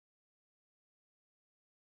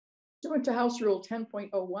Pursuant to House Rule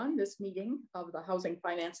 10.01, this meeting of the Housing,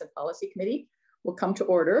 Finance, and Policy Committee will come to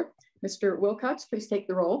order. Mr. Wilcox, please take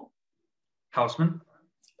the roll. Hausman.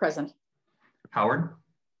 Present. Howard.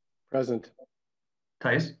 Present.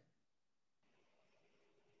 Tice.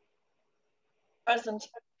 Present.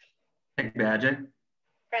 Agbaje.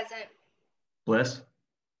 Present. Bliss.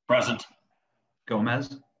 Present.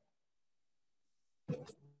 Gomez.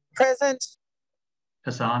 Present.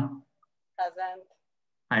 Hassan. Present.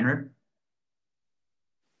 Heinrich.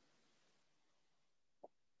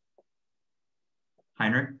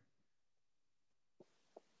 Heinrich.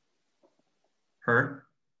 Hurt.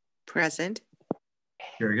 Present.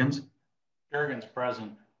 Jurgens. Jurgens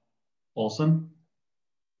present. Olson.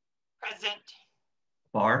 Present.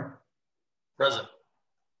 Barr. Present.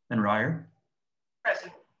 And Ryer.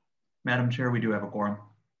 Present. Madam Chair, we do have a quorum.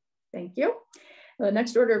 Thank you. The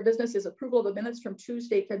next order of business is approval of the minutes from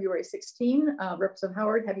Tuesday, February 16. Representative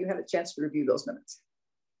Howard, have you had a chance to review those minutes?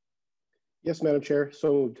 Yes, Madam Chair,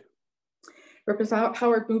 so moved. Representative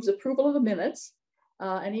Howard moves approval of the minutes.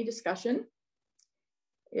 Any discussion?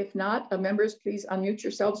 If not, members, please unmute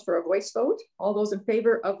yourselves for a voice vote. All those in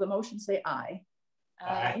favor of the motion say aye.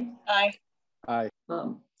 Aye. Aye. Aye.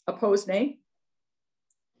 Opposed, nay.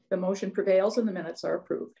 The motion prevails and the minutes are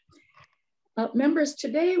approved. Members,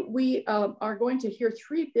 today we are going to hear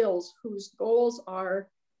three bills whose goals are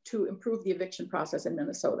to improve the eviction process in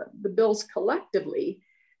Minnesota. The bills collectively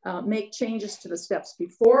make changes to the steps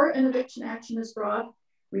before an eviction action is brought,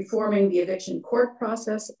 reforming the eviction court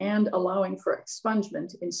process, and allowing for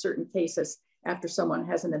expungement in certain cases after someone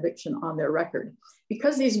has an eviction on their record.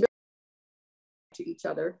 Because these bills to each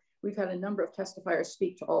other, we've had a number of testifiers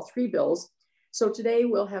speak to all three bills. So today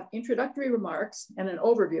we'll have introductory remarks and an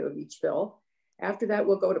overview of each bill. After that,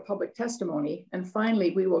 we'll go to public testimony. And finally,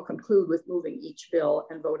 we will conclude with moving each bill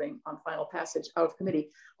and voting on final passage out of committee.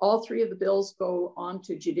 All three of the bills go on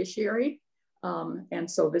to judiciary. And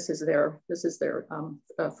so this is their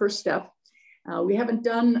first step. We haven't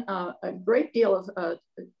done a great deal of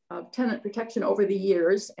tenant protection over the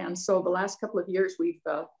years. And so the last couple of years, we've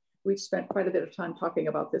spent quite a bit of time talking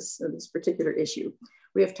about this particular issue.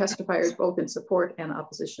 We have testifiers both in support and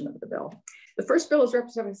opposition of the bill. The first bill is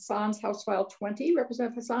Representative Hassan's House File 20.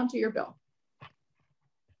 Representative Hassan, to your bill.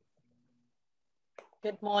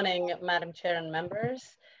 Good morning, Madam Chair and members.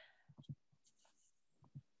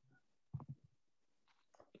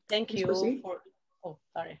 Thank you for, oh,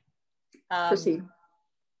 sorry. Proceed.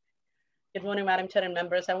 Good morning, Madam Chair and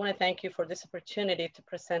members. I want to thank you for this opportunity to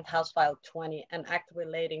present House File 20, an act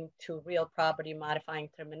relating to real property modifying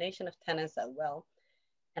termination of tenants at will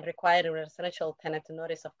and requiring a residential tenant to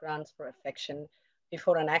notice of grounds for eviction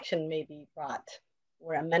before an action may be brought.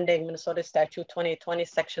 We're amending Minnesota Statute 2020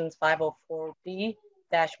 sections 504B-135,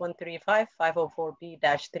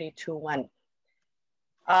 504B-321.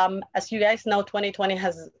 As you guys know, 2020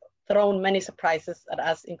 has thrown many surprises at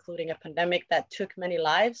us, including a pandemic that took many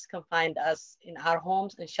lives, confined us in our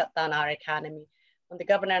homes, and shut down our economy. When the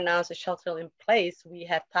governor announced a shelter in place, we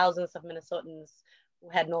had thousands of Minnesotans who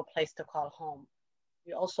had no place to call home.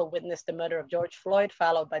 We also witnessed the murder of George Floyd,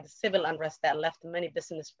 followed by the civil unrest that left many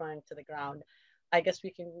businesses burned to the ground. I guess we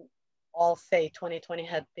can all say 2020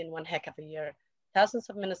 had been one heck of a year. Thousands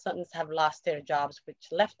of Minnesotans have lost their jobs,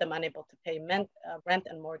 which left them unable to pay rent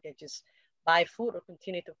and mortgages, buy food, or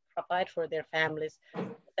continue to provide for their families.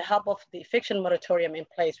 With the help of the eviction moratorium in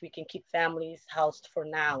place, we can keep families housed for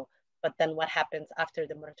now. But then what happens after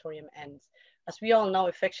the moratorium ends? As we all know,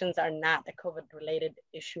 evictions are not a COVID-related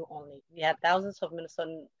issue only. We had thousands of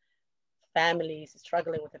Minnesotan families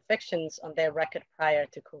struggling with evictions on their record prior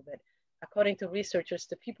to COVID. According to researchers,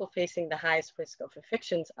 the people facing the highest risk of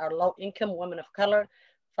evictions are low-income women of color,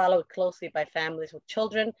 followed closely by families with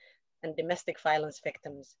children and domestic violence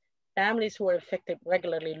victims. Families who are evicted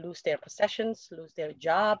regularly lose their possessions, lose their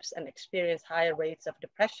jobs, and experience higher rates of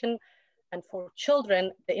depression. And for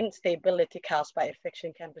children, the instability caused by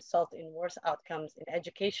eviction can result in worse outcomes in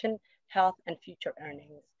education, health, and future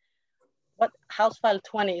earnings. What House File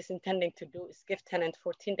 20 is intending to do is give tenants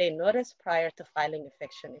 14-day notice prior to filing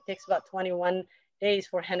eviction. It takes about 21 days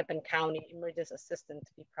for Hennepin County emergency assistance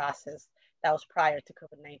to be processed. That was prior to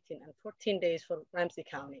COVID-19, and 14 days for Ramsey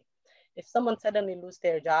County. If someone suddenly loses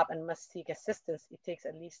their job and must seek assistance, it takes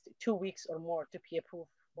at least 2 weeks or more to be approved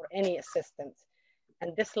for any assistance.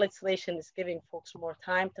 And this legislation is giving folks more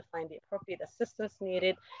time to find the appropriate assistance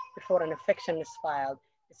needed before an eviction is filed.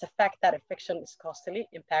 It's a fact that eviction is costly,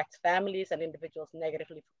 impacts families and individuals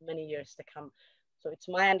negatively for many years to come. So it's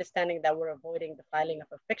my understanding that we're avoiding the filing of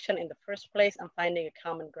eviction in the first place and finding a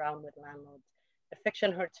common ground with landlords.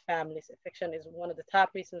 Eviction hurts families. Eviction is one of the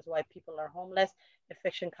top reasons why people are homeless.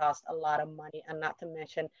 Eviction costs a lot of money, and not to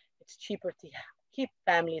mention, it's cheaper to keep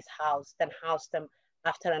families housed than house them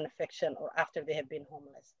after an eviction or after they have been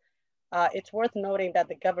homeless. It's worth noting that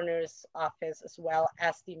the governor's office, as well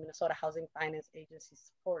as the Minnesota Housing Finance Agency,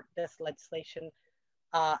 support this legislation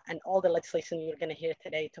and all the legislation you're going to hear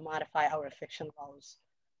today to modify our eviction laws.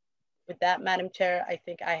 With that, Madam Chair, I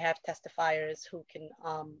think I have testifiers who can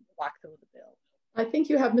walk through the bill. I think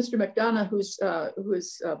you have Mr. McDonough,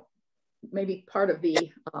 who's maybe part of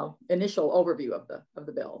the initial overview of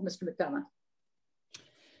the bill. Mr. McDonough.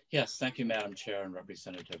 Yes, thank you, Madam Chair and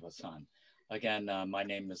Representative Hassan. Again, my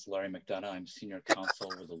name is Larry McDonough. I'm Senior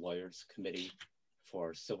Counsel with the Lawyers Committee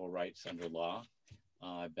for Civil Rights Under Law.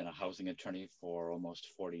 I've been a housing attorney for almost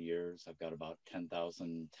 40 years. I've got about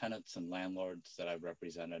 10,000 tenants and landlords that I've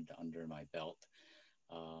represented under my belt.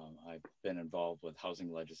 I've been involved with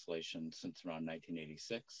housing legislation since around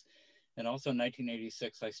 1986. And also in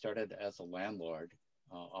 1986, I started as a landlord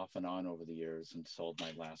off and on over the years and sold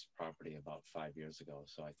my last property about 5 years ago.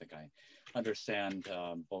 So I think I understand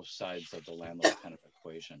both sides of the landlord-tenant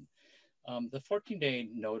equation. The 14-day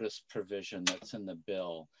notice provision that's in the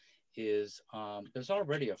bill is there's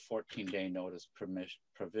already a 14-day notice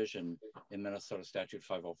provision in Minnesota Statute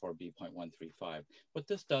 504B.135. What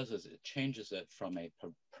this does is it changes it from a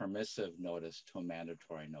permissive notice to a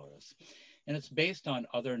mandatory notice. And it's based on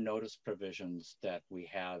other notice provisions that we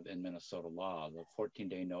have in Minnesota law. The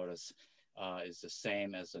 14-day notice is the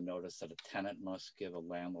same as the notice that a tenant must give a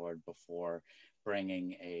landlord before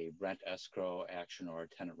bringing a rent escrow action or a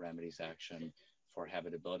tenant remedies action for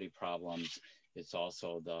habitability problems. It's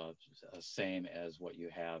also the same as what you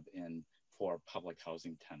have for public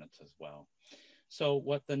housing tenants as well. So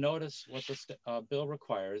what the bill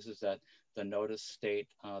requires is that the notice state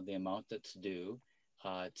the amount that's due,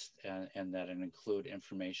 and that it include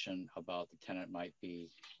information about the tenant might be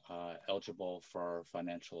eligible for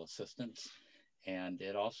financial assistance. And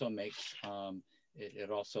it also makes, it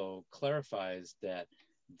also clarifies that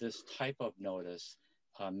this type of notice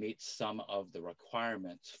meets some of the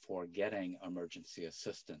requirements for getting emergency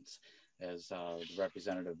assistance. As the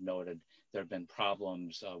representative noted, there have been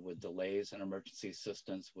problems with delays in emergency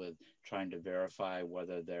assistance with trying to verify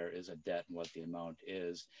whether there is a debt and what the amount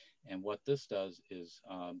is. And what this does is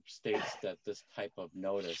states that this type of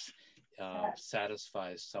notice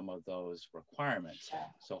satisfies some of those requirements.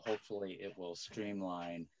 So hopefully it will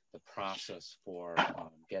streamline the process for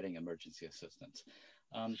getting emergency assistance.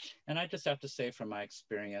 And I just have to say from my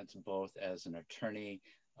experience, both as an attorney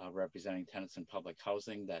representing tenants in public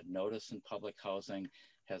housing, that notice in public housing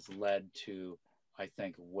has led to, I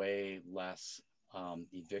think, way less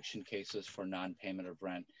eviction cases for non-payment of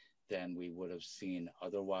rent than we would have seen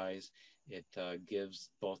otherwise. It gives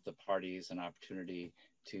both the parties an opportunity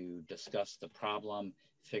to discuss the problem,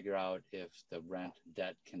 figure out if the rent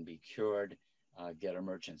debt can be cured, get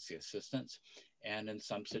emergency assistance. And in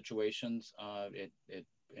some situations, it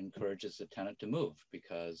encourages the tenant to move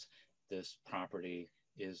because this property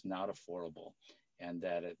is not affordable, and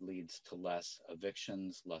that it leads to less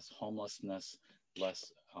evictions, less homelessness,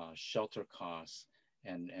 less shelter costs,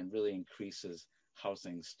 and really increases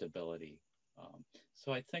housing stability.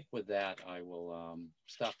 So I think with that, I will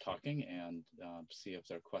stop talking and see if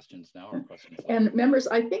there are questions now or questions later. And members,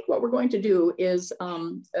 I think what we're going to do is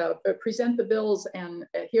present the bills and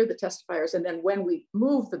hear the testifiers. And then when we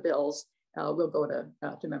move the bills, we'll go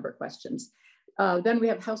to member questions. Then we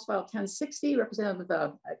have House File 1060,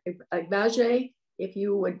 Representative Agbaje, if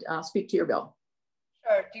you would speak to your bill.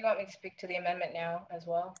 Sure. Do you want me to speak to the amendment now as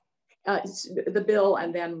well? It's the bill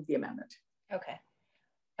and then the amendment. Okay.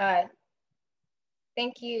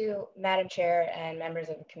 Thank you, Madam Chair and members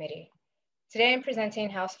of the committee. Today I'm presenting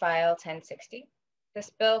House File 1060. This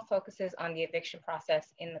bill focuses on the eviction process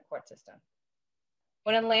in the court system.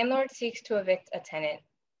 When a landlord seeks to evict a tenant,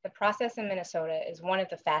 the process in Minnesota is one of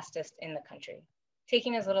the fastest in the country,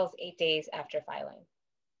 taking as little as 8 days after filing.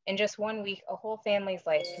 In just 1 week, a whole family's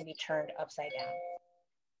life can be turned upside down.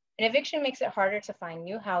 An eviction makes it harder to find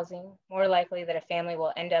new housing, more likely that a family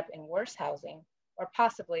will end up in worse housing, or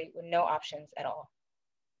possibly with no options at all.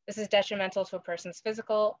 This is detrimental to a person's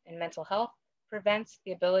physical and mental health, prevents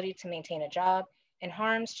the ability to maintain a job, and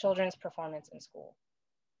harms children's performance in school.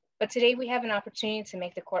 But today we have an opportunity to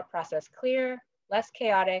make the court process clearer, less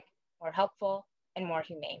chaotic, more helpful, and more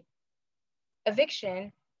humane.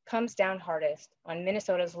 Eviction comes down hardest on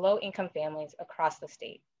Minnesota's low-income families across the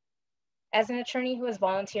state. As an attorney who has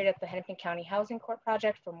volunteered at the Hennepin County Housing Court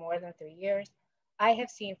Project for more than 3 years, I have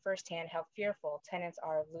seen firsthand how fearful tenants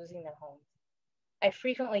are of losing their homes. I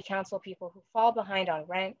frequently counsel people who fall behind on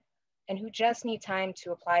rent and who just need time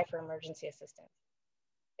to apply for emergency assistance.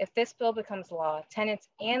 If this bill becomes law, tenants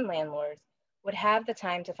and landlords would have the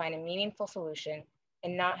time to find a meaningful solution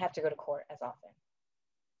and not have to go to court as often.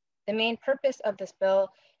 The main purpose of this bill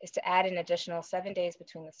is to add an additional 7 days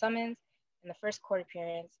between the summons and the first court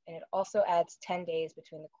appearance, and it also adds 10 days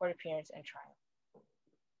between the court appearance and trial.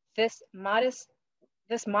 This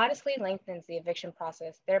modestly lengthens the eviction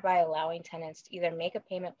process, thereby allowing tenants to either make a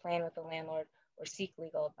payment plan with the landlord or seek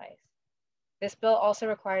legal advice. This bill also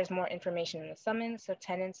requires more information in the summons so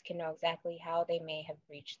tenants can know exactly how they may have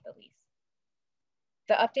breached the lease.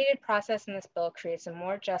 The updated process in this bill creates a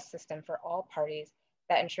more just system for all parties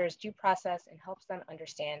that ensures due process and helps them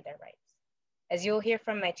understand their rights. As you will hear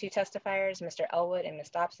from my two testifiers, Mr. Elwood and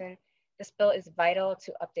Ms. Dobson, this bill is vital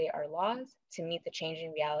to update our laws to meet the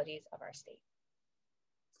changing realities of our state.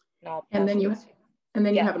 And then you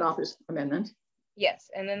have an author's amendment.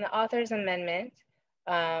 Yes, and then the author's amendment,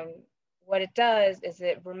 what it does is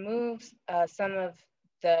it removes some of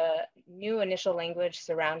the new initial language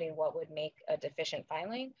surrounding what would make a deficient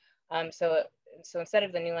filing. So instead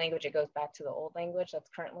of the new language, it goes back to the old language that's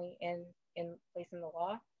currently in place in the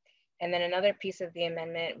law. And then another piece of the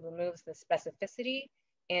amendment removes the specificity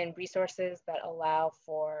in resources that allow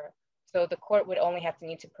for, so the court would only have to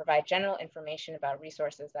need to provide general information about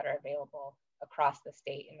resources that are available across the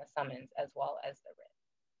state in the summons as well as the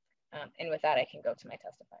writ. And with that, I can go to my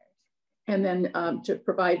testifiers. And then to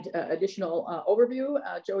provide additional overview,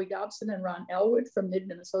 Joey Dobson and Ron Elwood from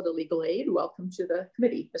Mid-Minnesota Legal Aid. Welcome to the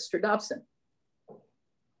committee. Mr. Dobson.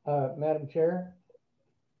 Madam Chair?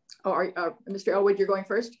 Oh, Mr. Elwood, you're going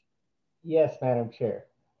first? Yes, Madam Chair.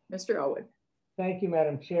 Mr. Elwood. Thank you,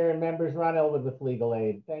 Madam Chair and members. Ron Elwood with Legal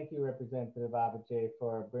Aid. Thank you, Representative Agbaje,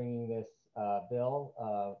 for bringing this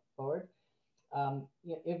bill forward.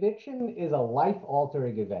 Eviction is a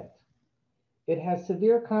life-altering event. It has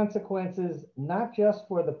severe consequences, not just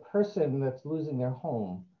for the person that's losing their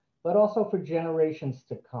home, but also for generations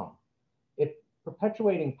to come. It's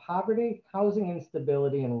perpetuating poverty, housing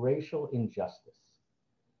instability, and racial injustice.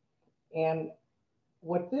 And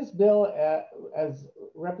what this bill, as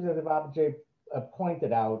Representative Agbaje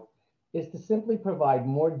pointed out, is to simply provide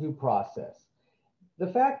more due process. The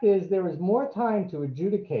fact is there is more time to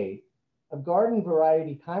adjudicate a garden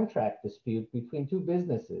variety contract dispute between two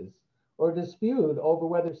businesses or dispute over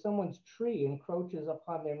whether someone's tree encroaches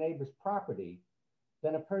upon their neighbor's property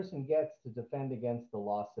than a person gets to defend against the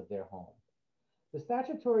loss of their home. The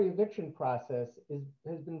statutory eviction process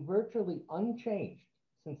has been virtually unchanged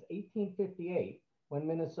since 1858 when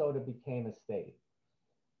Minnesota became a state.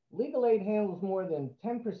 Legal Aid handles more than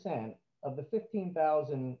 10% of the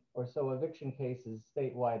 15,000 or so eviction cases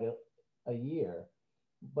statewide a year.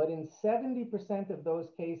 But in 70% of those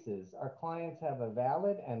cases, our clients have a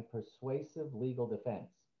valid and persuasive legal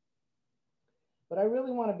defense. But I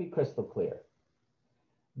really want to be crystal clear.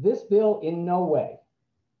 This bill in no way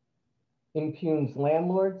impugns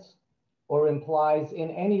landlords or implies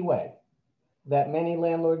in any way that many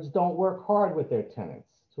landlords don't work hard with their tenants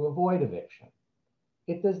to avoid eviction.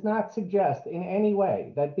 It does not suggest in any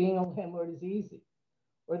way that being a landlord is easy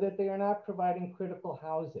or that they are not providing critical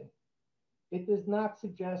housing. It does not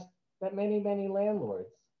suggest that many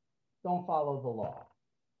landlords don't follow the law.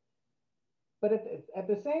 But at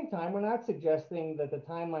the same time, we're not suggesting that the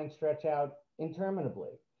timeline stretch out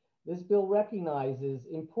interminably. This bill recognizes,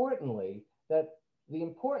 importantly, that the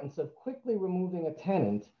importance of quickly removing a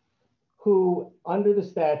tenant who, under the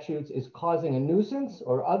statutes, is causing a nuisance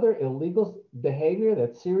or other illegal behavior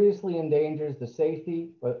that seriously endangers the safety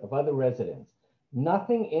of other residents.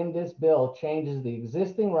 Nothing in this bill changes the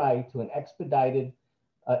existing right to an expedited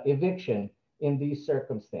eviction in these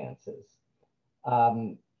circumstances.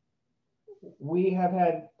 We have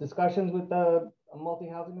had discussions with the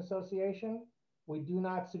Multi-Housing Association. We do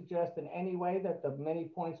not suggest in any way that the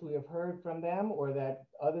many points we have heard from them or that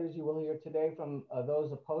others you will hear today from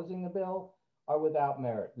those opposing the bill are without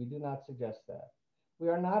merit. We do not suggest that. We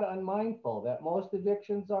are not unmindful that most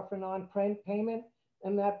evictions are for non-payment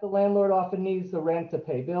and that the landlord often needs the rent to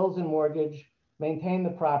pay bills and mortgage, maintain the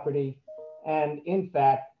property, and in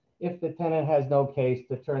fact, if the tenant has no case,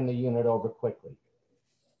 to turn the unit over quickly.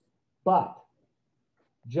 But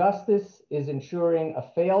justice is ensuring a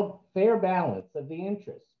fair balance of the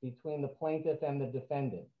interests between the plaintiff and the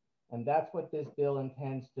defendant. And that's what this bill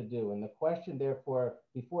intends to do. And the question, therefore,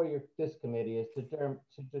 before this committee is to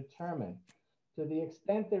determine, to the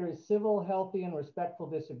extent there is civil, healthy, and respectful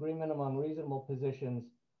disagreement among reasonable positions,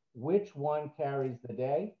 which one carries the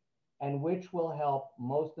day and which will help,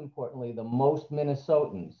 most importantly, the most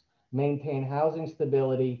Minnesotans maintain housing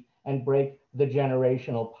stability and break the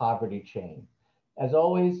generational poverty chain. As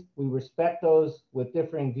always, we respect those with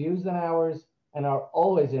differing views than ours and are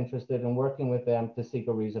always interested in working with them to seek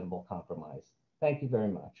a reasonable compromise. Thank you very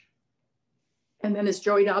much. And then is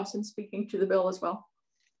Joey Dobson speaking to the bill as well?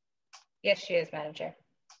 Yes, she is, Madam Chair.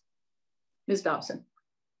 Ms. Dobson.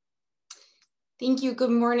 Thank you.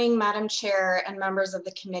 Good morning, Madam Chair and members of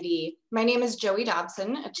the committee. My name is Joey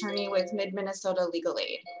Dobson, attorney with Mid-Minnesota Legal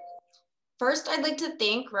Aid. First, I'd like to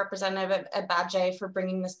thank Representative Agbaje for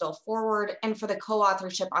bringing this bill forward and for the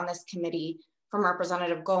co-authorship on this committee from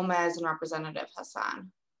Representative Gomez and Representative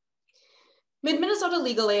Hassan. Mid-Minnesota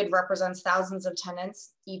Legal Aid represents thousands of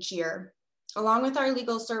tenants each year. Along with our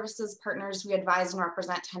legal services partners, we advise and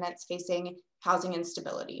represent tenants facing housing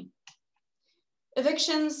instability.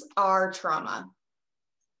 Evictions are trauma,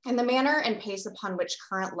 and the manner and pace upon which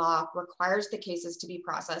current law requires the cases to be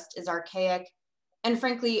processed is archaic and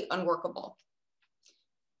frankly unworkable.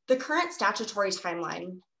 The current statutory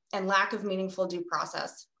timeline and lack of meaningful due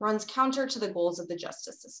process runs counter to the goals of the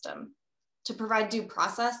justice system, to provide due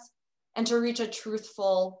process and to reach a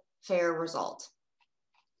truthful, fair result.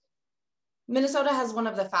 Minnesota has one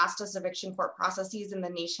of the fastest eviction court processes in the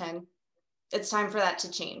nation. It's time for that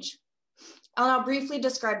to change. I'll now briefly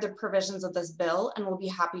describe the provisions of this bill and we'll be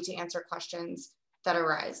happy to answer questions that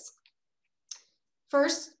arise.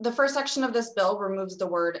 First, the first section of this bill removes the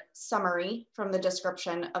word summary from the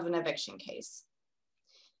description of an eviction case.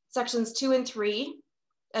 Sections 2 and 3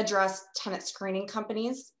 address tenant screening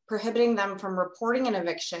companies, prohibiting them from reporting an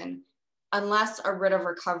eviction unless a writ of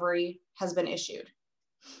recovery has been issued.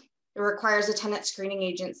 It requires a tenant screening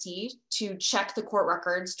agency to check the court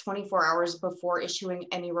records 24 hours before issuing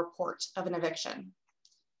any report of an eviction.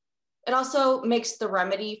 It also makes the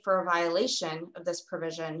remedy for a violation of this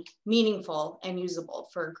provision meaningful and usable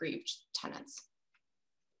for aggrieved tenants.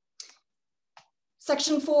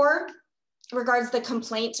 Section 4 regards the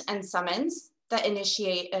complaint and summons that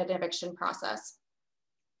initiate an eviction process.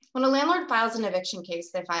 When a landlord files an eviction case,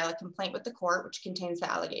 they file a complaint with the court, which contains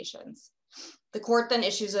the allegations. The court then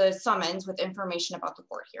issues a summons with information about the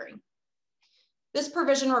court hearing. This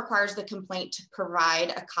provision requires the complaint to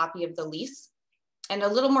provide a copy of the lease and a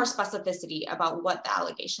little more specificity about what the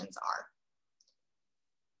allegations are.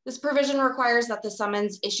 This provision requires that the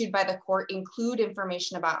summons issued by the court include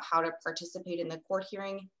information about how to participate in the court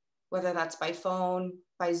hearing, whether that's by phone,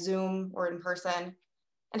 by Zoom, or in person,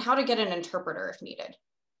 and how to get an interpreter if needed.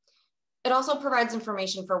 It also provides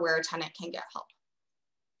information for where a tenant can get help.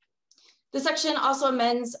 The section also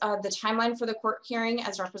amends the timeline for the court hearing,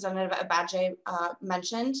 as Representative Agbaje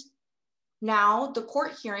mentioned. Now, the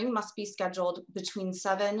court hearing must be scheduled between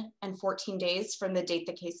 7 and 14 days from the date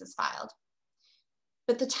the case is filed.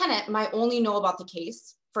 But the tenant might only know about the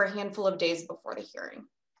case for a handful of days before the hearing.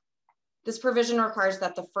 This provision requires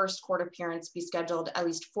that the first court appearance be scheduled at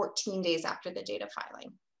least 14 days after the date of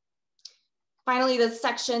filing. Finally, this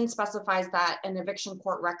section specifies that an eviction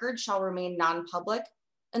court record shall remain non-public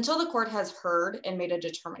until the court has heard and made a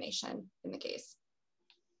determination in the case.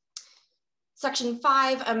 Section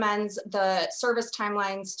 5 amends the service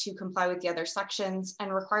timelines to comply with the other sections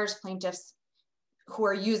and requires plaintiffs who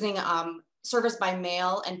are using service by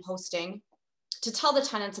mail and posting to tell the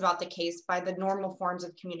tenants about the case by the normal forms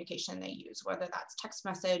of communication they use, whether that's text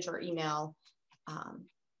message or email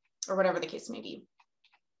or whatever the case may be.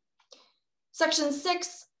 Section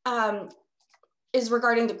 6 is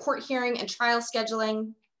regarding the court hearing and trial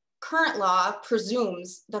scheduling. Current law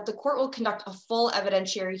presumes that the court will conduct a full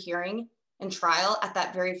evidentiary hearing and trial at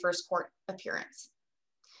that very first court appearance.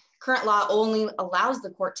 Current law only allows the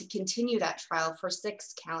court to continue that trial for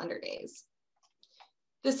 6 calendar days.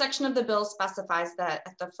 This section of the bill specifies that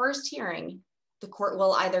at the first hearing, the court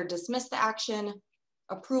will either dismiss the action,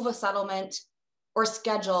 approve a settlement, or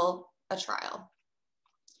schedule a trial.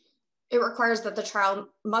 It requires that the trial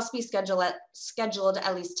must be scheduled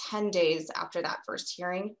at least 10 days after that first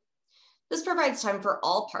hearing. This provides time for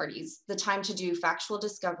all parties, the time to do factual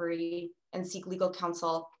discovery and seek legal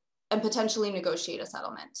counsel and potentially negotiate a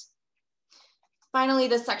settlement. Finally,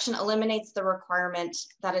 this section eliminates the requirement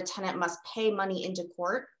that a tenant must pay money into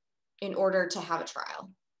court in order to have a trial.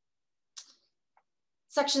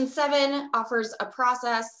 Section 7 offers a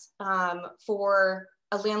process for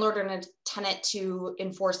a landlord and a tenant to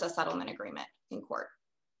enforce a settlement agreement in court.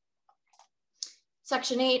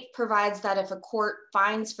 Section 8 provides that if a court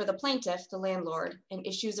fines for the plaintiff, the landlord, and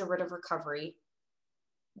issues a writ of recovery,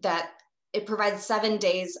 that it provides 7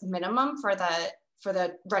 days minimum for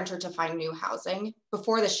the renter to find new housing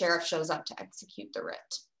before the sheriff shows up to execute the writ.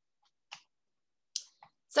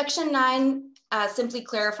 Section 9 simply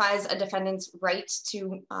clarifies a defendant's right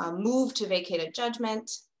to move to vacate a judgment.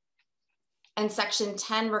 And Section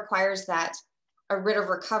 10 requires that a writ of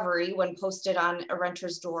recovery when posted on a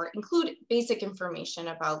renter's door include basic information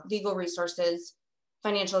about legal resources,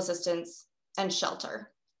 financial assistance, and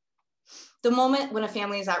shelter. The moment when a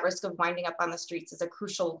family is at risk of winding up on the streets is a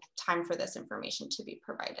crucial time for this information to be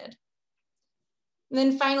provided. And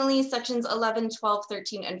then finally, sections 11, 12,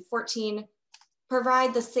 13, and 14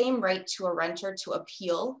 provide the same right to a renter to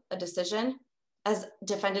appeal a decision as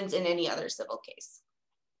defendants in any other civil case.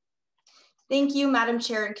 Thank you, Madam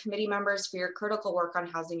Chair and committee members, for your critical work on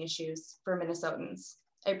housing issues for Minnesotans.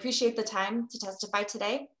 I appreciate the time to testify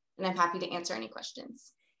today, and I'm happy to answer any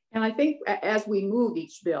questions. And I think as we move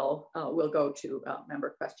each bill, we'll go to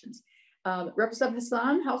member questions. Representative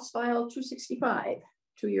Hassan, House File 265,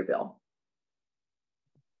 two-year bill.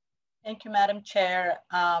 Thank you, Madam Chair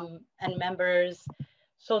and members.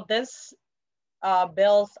 So this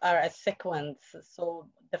bills are a sequence. So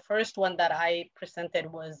the first one that I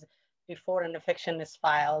presented was before an eviction is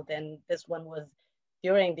filed, and this one was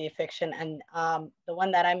during the eviction. And the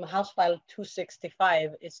one that I'm House File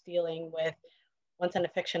 265 is dealing with once an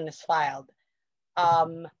eviction is filed.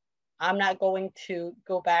 I'm not going to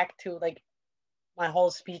go back to like my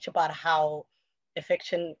whole speech about how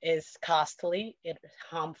eviction is costly, it's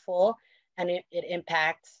harmful, and it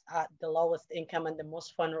impacts the lowest income and the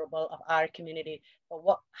most vulnerable of our community. But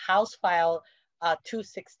what House File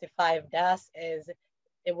 265 does is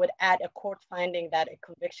it would add a court finding that a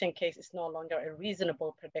conviction case is no longer a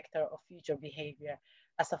reasonable predictor of future behavior,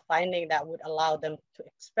 as a finding that would allow them to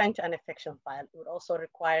expunge an eviction file. It would also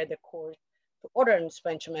require the court to order an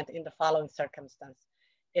expungement in the following circumstance.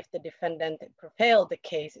 If the defendant prevailed the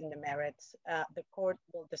case in the merits, the court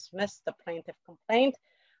will dismiss the plaintiff complaint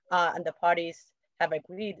and the parties have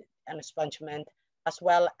agreed an expungement, as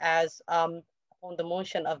well as on the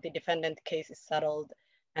motion of the defendant, case is settled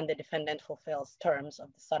and the defendant fulfills terms of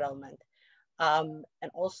the settlement. And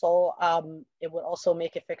also, it would also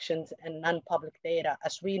make evictions and non-public data.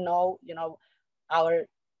 As we know, our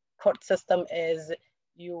court system is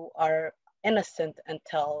you are innocent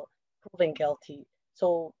until proven guilty.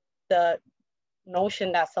 So the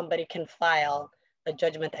notion that somebody can file a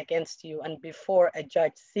judgment against you, and before a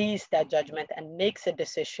judge sees that judgment and makes a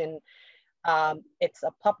decision, it's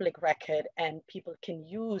a public record and people can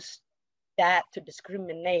use that to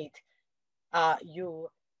discriminate you,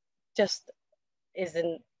 just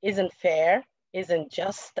isn't fair, isn't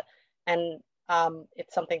just, and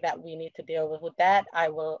it's something that we need to deal with. With that, I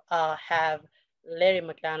will have Larry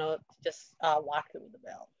McDonough just walk through the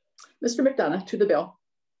bill. Mr. McDonough, to the bill.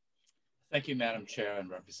 Thank you, Madam Chair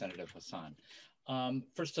and Representative Hassan.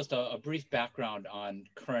 First, just a brief background on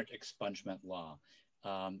current expungement law.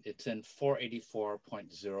 It's in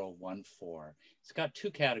 484.014. It's got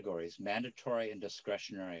two categories, mandatory and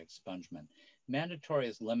discretionary expungement. Mandatory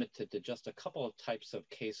is limited to just a couple of types of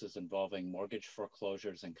cases involving mortgage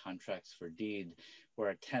foreclosures and contracts for deed, where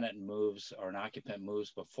a tenant moves or an occupant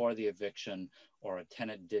moves before the eviction, or a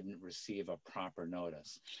tenant didn't receive a proper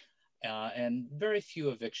notice. And very few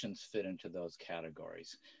evictions fit into those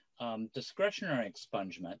categories. Discretionary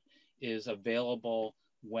expungement is available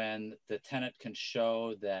when the tenant can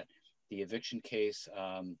show that the eviction case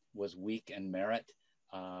was weak in merit,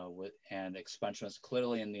 and expungement is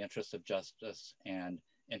clearly in the interest of justice and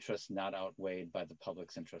interest not outweighed by the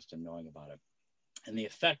public's interest in knowing about it. And the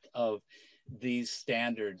effect of these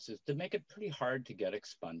standards is to make it pretty hard to get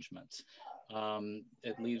expungements.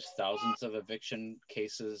 It leaves thousands of eviction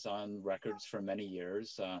cases on records for many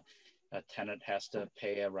years. A tenant has to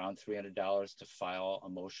pay around $300 to file a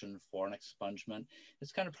motion for an expungement.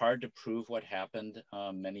 It's kind of hard to prove what happened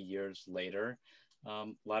many years later.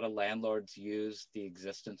 A lot of landlords use the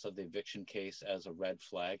existence of the eviction case as a red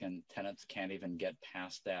flag, and tenants can't even get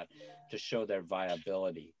past that to show their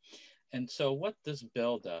viability. And so what this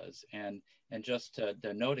bill does, and just to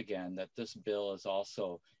note again that this bill is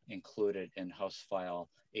also included in House File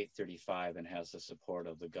 835 and has the support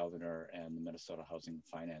of the governor and the Minnesota Housing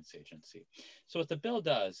Finance Agency. So what the bill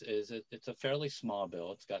does is it's a fairly small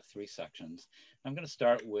bill. It's got 3 sections. I'm going to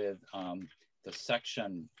start with the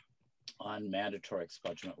section on mandatory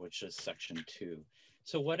expungement, which is section 2.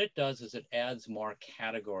 So what it does is it adds more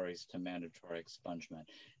categories to mandatory expungement.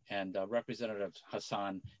 And Representative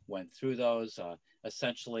Hassan went through those.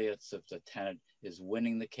 Essentially, it's if the tenant is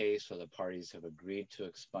winning the case or the parties have agreed to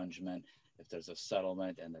expungement, if there's a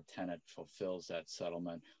settlement and the tenant fulfills that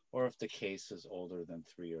settlement, or if the case is older than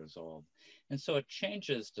 3 years old. And so it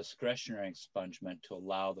changes discretionary expungement to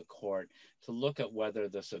allow the court to look at whether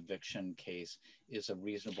this eviction case is a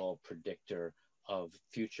reasonable predictor of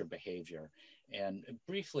future behavior. And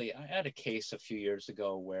briefly, I had a case a few years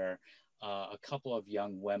ago where a couple of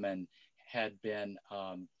young women had been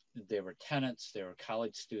they were tenants, they were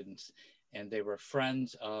college students, and they were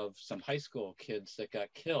friends of some high school kids that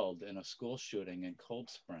got killed in a school shooting in Cold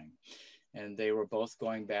Spring. And they were both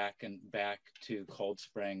going back to Cold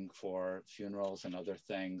Spring for funerals and other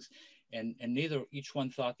things. And each one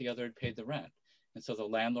thought the other had paid the rent. And so the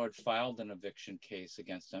landlord filed an eviction case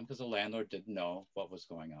against them because the landlord didn't know what was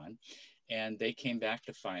going on. And they came back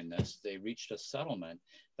to find this. They reached a settlement,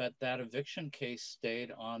 but that eviction case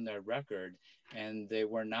stayed on their record, and they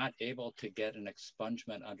were not able to get an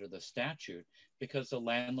expungement under the statute because the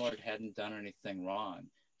landlord hadn't done anything wrong.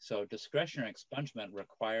 So discretionary expungement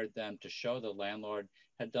required them to show the landlord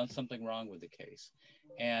had done something wrong with the case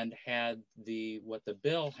and had what the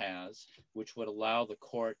bill has, which would allow the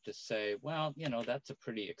court to say, well, you know, that's a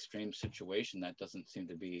pretty extreme situation. That doesn't seem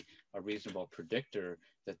to be a reasonable predictor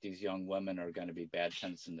that these young women are going to be bad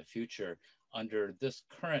tenants in the future. Under this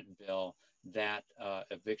current bill, that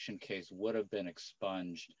eviction case would have been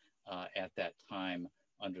expunged at that time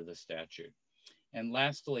under the statute. And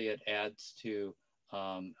lastly, it adds to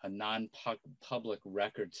a non-public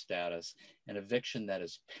record status, an eviction that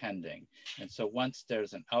is pending. And so once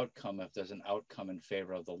there's an outcome, if there's an outcome in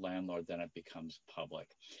favor of the landlord, then it becomes public.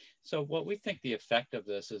 So what we think the effect of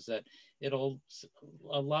this is that it'll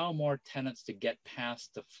allow more tenants to get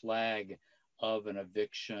past the flag of an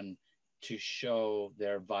eviction to show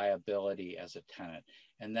their viability as a tenant.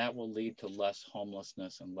 And that will lead to less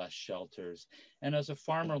homelessness and less shelters. And as a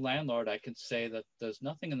farmer landlord, I can say that there's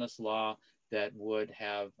nothing in this law that would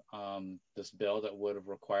have this bill that would have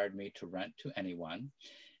required me to rent to anyone.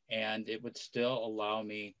 And it would still allow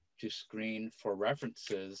me to screen for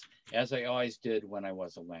references as I always did when I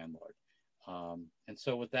was a landlord. And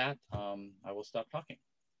so with that, I will stop talking.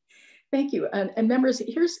 Thank you. And members,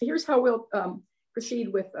 here's how we'll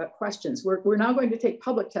proceed with questions. We're now going to take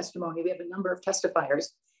public testimony. We have a number of testifiers.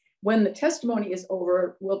 When the testimony is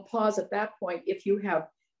over, we'll pause at that point if you have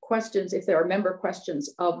questions, if there are member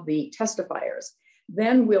questions of the testifiers.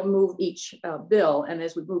 Then we'll move each bill, and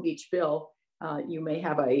as we move each bill, you may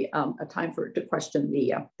have a time to question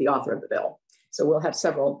the author of the bill. So we'll have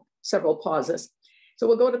several pauses. So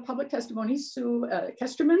we'll go to public testimony. Sue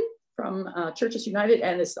Kesterman from Churches United,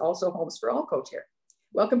 and is also Homes for All co-chair.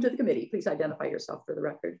 Welcome to the committee. Please identify yourself for the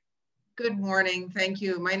record. Good morning. Thank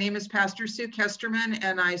you. My name is Pastor Sue Kesterman,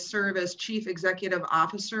 and I serve as Chief Executive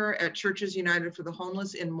Officer at Churches United for the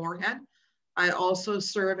Homeless in Moorhead. I also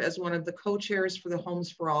serve as one of the co-chairs for the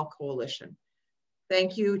Homes for All Coalition.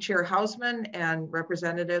 Thank you, Chair Hausman and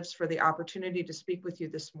representatives, for the opportunity to speak with you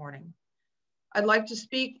this morning. I'd like to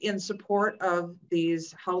speak in support of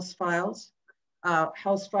these House files.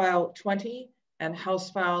 House File 20 and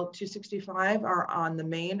House File 265 are on the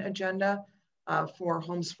main agenda for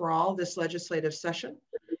Homes for All this legislative session,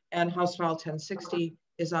 and House File 1060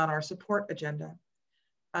 is on our support agenda.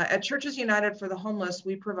 At Churches United for the Homeless,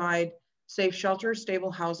 we provide safe shelter, stable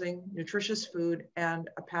housing, nutritious food, and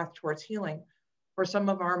a path towards healing for some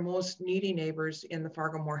of our most needy neighbors in the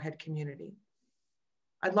Fargo-Moorhead community.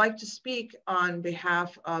 I'd like to speak on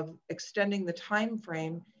behalf of extending the time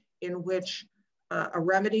frame in which a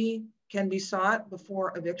remedy can be sought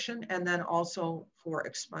before eviction, and then also for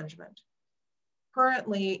expungement.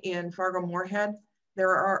 Currently in Fargo-Moorhead, there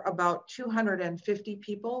are about 250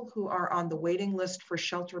 people who are on the waiting list for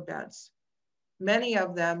shelter beds. Many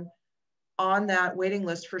of them on that waiting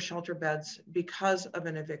list for shelter beds because of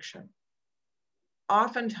an eviction.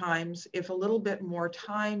 Oftentimes, if a little bit more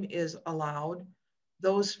time is allowed,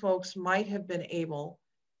 those folks might have been able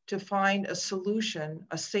to find a solution,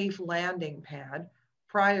 a safe landing pad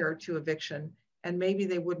prior to eviction, and maybe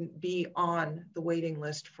they wouldn't be on the waiting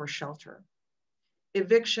list for shelter.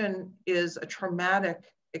 Eviction is a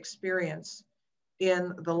traumatic experience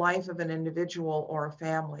in the life of an individual or a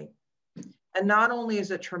family. And not only is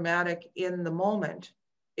it traumatic in the moment,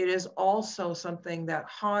 it is also something that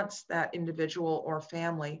haunts that individual or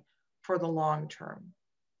family for the long term.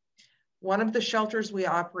 One of the shelters we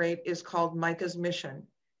operate is called Micah's Mission,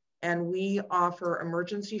 and we offer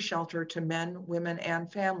emergency shelter to men, women, and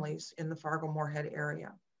families in the Fargo-Moorhead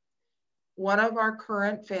area. One of our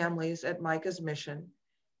current families at Micah's Mission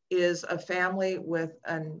is a family with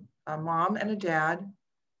a mom and a dad,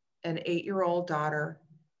 an 8-year-old daughter,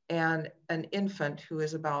 and an infant who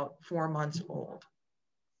is about 4 months old.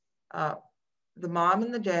 The mom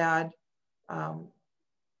and the dad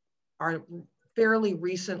are fairly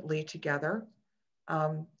recently together,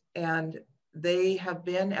 and they have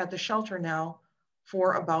been at the shelter now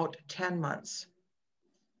for about 10 months.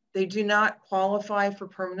 They do not qualify for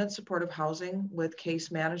permanent supportive housing with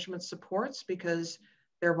case management supports because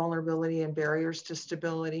their vulnerability and barriers to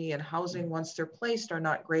stability and housing once they're placed are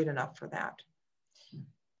not great enough for that.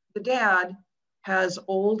 The dad has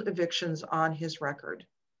old evictions on his record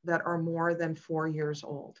that are more than 4 years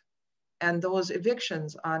old. And those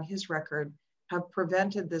evictions on his record have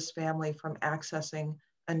prevented this family from accessing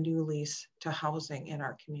a new lease to housing in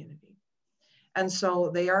our community. And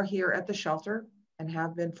so they are here at the shelter and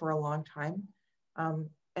have been for a long time.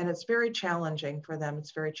 And it's very challenging for them.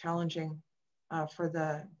 It's very challenging for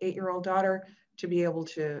the 8-year-old daughter to be able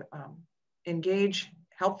to engage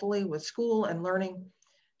helpfully with school and learning.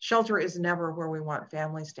 Shelter is never where we want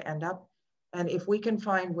families to end up. And if we can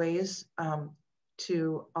find ways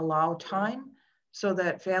to allow time so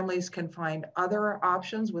that families can find other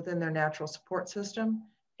options within their natural support system,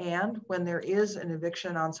 and when there is an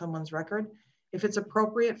eviction on someone's record, if it's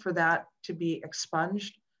appropriate for that to be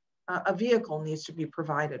expunged, a vehicle needs to be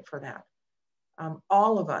provided for that.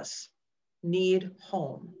 All of us need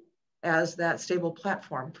home as that stable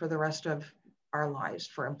platform for the rest of our lives,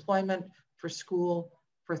 for employment, for school,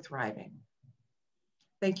 for thriving.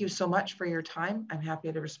 Thank you so much for your time. I'm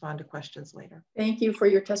happy to respond to questions later. Thank you for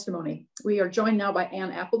your testimony. We are joined now by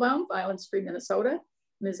Ann Applebaum, Violence Free Minnesota.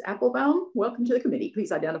 Ms. Applebaum, welcome to the committee.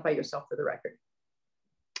 Please identify yourself for the record.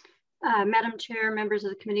 Madam Chair, members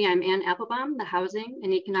of the committee, I'm Ann Applebaum, the Housing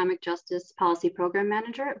and Economic Justice Policy Program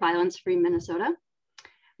Manager at Violence Free Minnesota.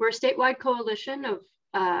 We're a statewide coalition of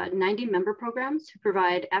 90 member programs who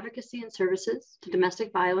provide advocacy and services to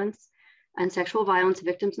domestic violence and sexual violence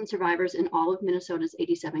victims and survivors in all of Minnesota's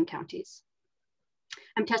 87 counties.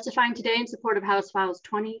 I'm testifying today in support of House Files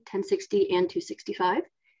 20, 1060, and 265.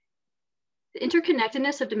 The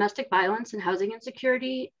interconnectedness of domestic violence and housing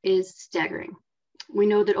insecurity is staggering. We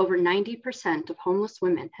know that over 90% of homeless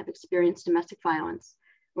women have experienced domestic violence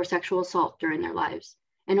or sexual assault during their lives,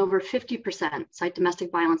 and over 50% cite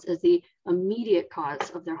domestic violence as the immediate cause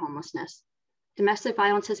of their homelessness. Domestic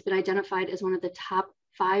violence has been identified as one of the top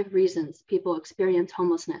 5 reasons people experience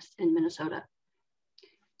homelessness in Minnesota.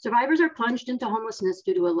 Survivors are plunged into homelessness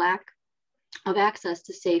due to a lack of access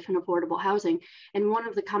to safe and affordable housing. And one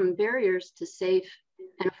of the common barriers to safe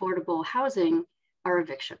and affordable housing are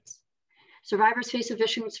evictions. Survivors face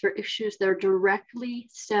evictions for issues that directly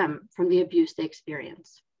stem from the abuse they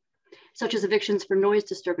experience, such as evictions for noise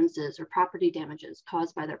disturbances or property damages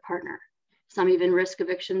caused by their partner. Some even risk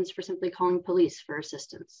evictions for simply calling police for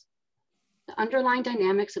assistance. The underlying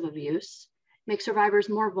dynamics of abuse make survivors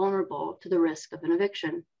more vulnerable to the risk of an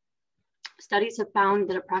eviction. Studies have found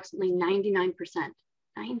that approximately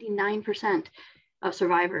 99% of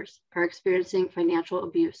survivors are experiencing financial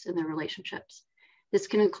abuse in their relationships. This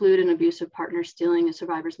can include an abusive partner stealing a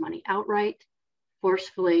survivor's money outright,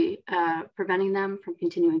 forcefully preventing them from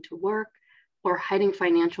continuing to work, or hiding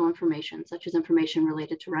financial information, such as information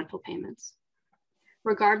related to rental payments.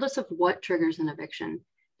 Regardless of what triggers an eviction,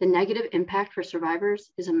 the negative impact for survivors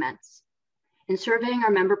is immense. In surveying our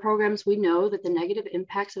member programs, we know that the negative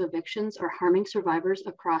impacts of evictions are harming survivors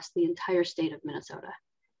across the entire state of Minnesota.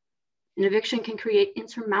 An eviction can create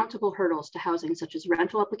insurmountable hurdles to housing, such as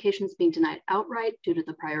rental applications being denied outright due to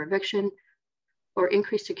the prior eviction, or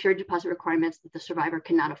increased security deposit requirements that the survivor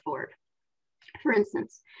cannot afford. For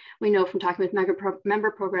instance, we know from talking with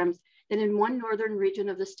member programs that in one northern region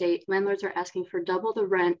of the state, landlords are asking for double the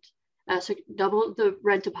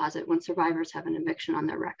rent deposit when survivors have an eviction on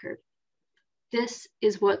their record. This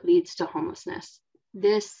is what leads to homelessness.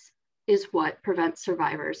 This is what prevents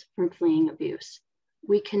survivors from fleeing abuse.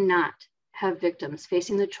 We cannot have victims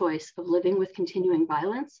facing the choice of living with continuing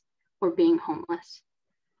violence or being homeless.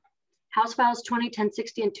 House Files 20,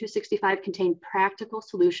 1060, and 265 contain practical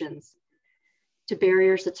solutions to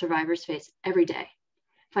barriers that survivors face every day.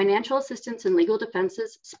 Financial assistance and legal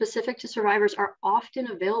defenses specific to survivors are often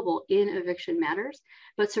available in eviction matters,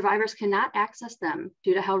 but survivors cannot access them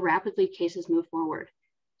due to how rapidly cases move forward.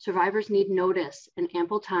 Survivors need notice and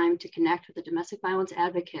ample time to connect with a domestic violence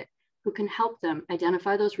advocate who can help them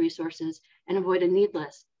identify those resources and avoid a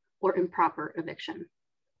needless or improper eviction.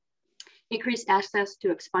 Increased access to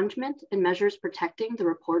expungement and measures protecting the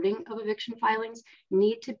reporting of eviction filings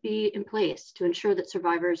need to be in place to ensure that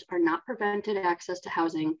survivors are not prevented access to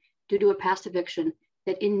housing due to a past eviction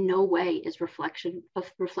that in no way is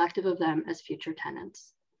reflective of them as future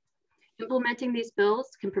tenants. Implementing these bills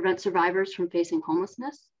can prevent survivors from facing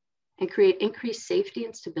homelessness and create increased safety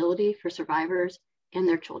and stability for survivors and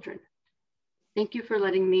their children. Thank you for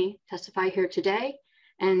letting me testify here today.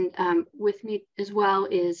 And with me as well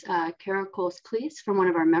is Kara Coles-Cleese from one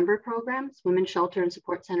of our member programs, Women's Shelter and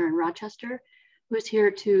Support Center in Rochester, who is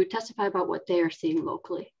here to testify about what they are seeing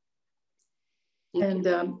locally. Thank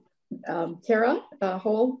you. Kara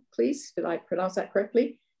Coles-Cleese, did I pronounce that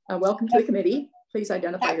correctly? Welcome to the committee. Please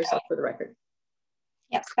identify yourself for the record.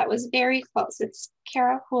 Yes, that was very close. It's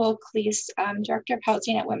Kara Hool-Cleese, Director of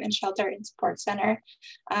Housing at Women's Shelter and Support Center,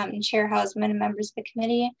 Chair Hausman and members of the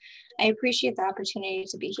committee. I appreciate the opportunity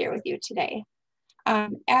to be here with you today.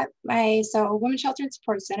 Women's Shelter and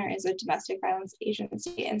Support Center is a domestic violence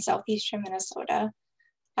agency in southeastern Minnesota.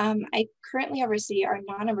 I currently oversee our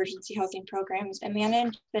non-emergency housing programs and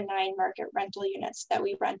manage the 9 market rental units that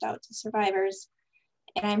we rent out to survivors.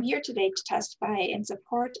 And I'm here today to testify in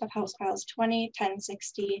support of House Files 20,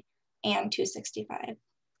 1060, and 265.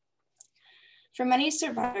 For many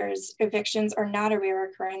survivors, evictions are not a rare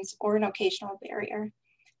occurrence or an occasional barrier.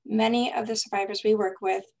 Many of the survivors we work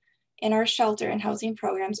with in our shelter and housing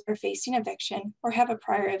programs are facing eviction or have a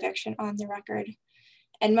prior eviction on their record.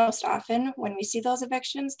 And most often, when we see those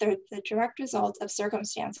evictions, they're the direct result of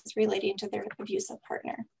circumstances relating to their abusive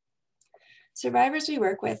partner. Survivors we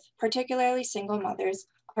work with, particularly single mothers,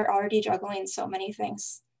 are already juggling so many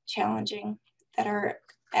things challenging that are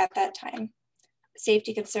at that time.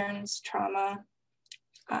 Safety concerns, trauma,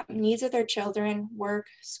 needs of their children, work,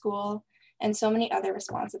 school, and so many other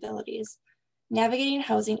responsibilities. Navigating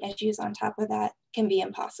housing issues on top of that can be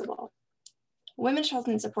impossible. Women's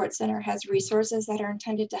Shelter and Support Center has resources that are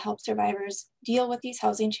intended to help survivors deal with these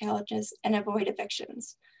housing challenges and avoid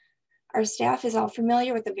evictions. Our staff is all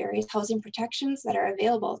familiar with the various housing protections that are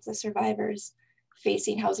available to survivors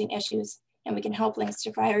facing housing issues, and we can help link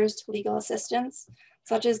survivors to legal assistance,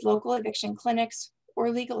 such as local eviction clinics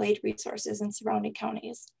or legal aid resources in surrounding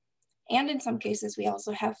counties. And in some cases, we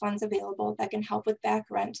also have funds available that can help with back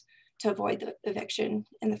rent to avoid the eviction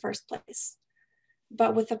in the first place.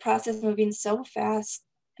 But with the process moving so fast,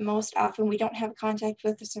 most often we don't have contact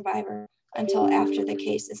with the survivor until after the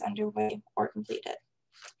case is underway or completed,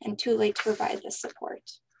 and too late to provide this support.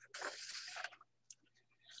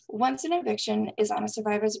 Once an eviction is on a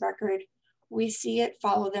survivor's record, we see it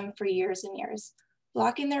follow them for years and years,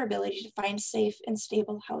 blocking their ability to find safe and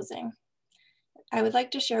stable housing. I would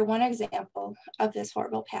like to share one example of this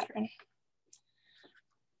horrible pattern.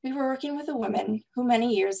 We were working with a woman who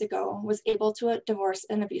many years ago was able to divorce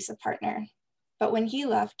an abusive partner, but when he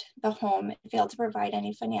left the home and failed to provide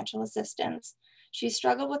any financial assistance, she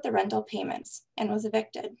struggled with the rental payments and was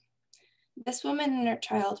evicted. This woman and her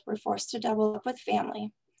child were forced to double up with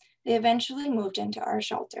family. They eventually moved into our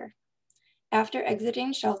shelter. After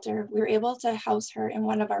exiting shelter, we were able to house her in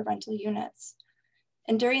one of our rental units.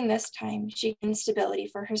 And during this time, she gained stability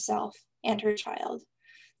for herself and her child.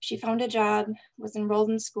 She found a job, was enrolled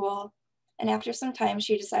in school, and after some time,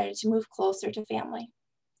 she decided to move closer to family.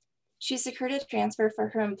 She secured a transfer for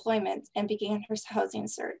her employment and began her housing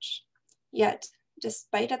search. Yet,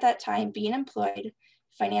 despite at that time being employed,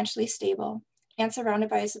 financially stable, and surrounded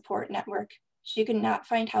by a support network, she could not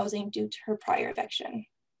find housing due to her prior eviction.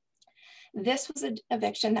 This was an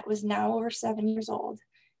eviction that was now over 7 years old,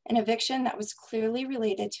 an eviction that was clearly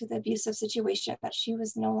related to the abusive situation that she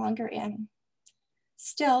was no longer in.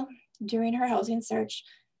 Still, during her housing search,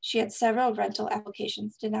 she had several rental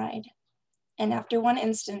applications denied. And after one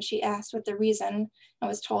instance, she asked what the reason and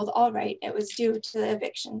was told, all right, it was due to the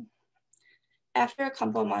eviction. After a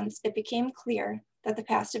couple months, it became clear that the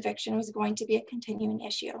past eviction was going to be a continuing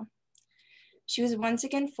issue. She was once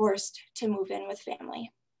again forced to move in with family.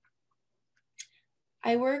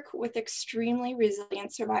 I work with extremely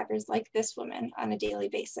resilient survivors like this woman on a daily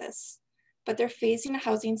basis, but they're facing a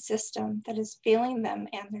housing system that is failing them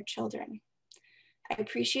and their children. I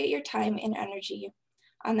appreciate your time and energy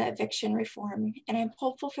on the eviction reform, and I'm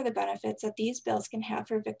hopeful for the benefits that these bills can have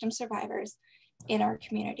for victim survivors in our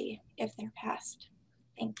community if they're passed.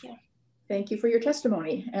 Thank you. Thank you for your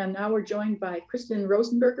testimony. And now we're joined by Kristen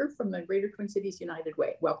Rosenberger from the Greater Twin Cities United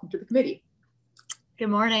Way. Welcome to the committee. Good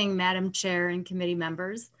morning, Madam Chair and committee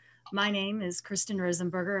members. My name is Kristen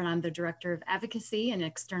Rosenberger, and I'm the Director of Advocacy and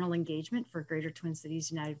External Engagement for Greater Twin Cities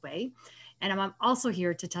United Way. And I'm also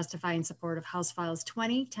here to testify in support of House Files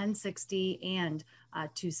 20, 1060, and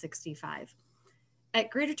 265. At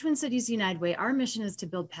Greater Twin Cities United Way, our mission is to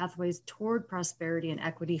build pathways toward prosperity and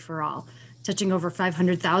equity for all, touching over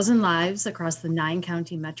 500,000 lives across the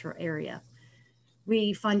 9-county metro area.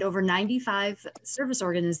 We fund over 95 service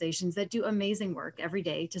organizations that do amazing work every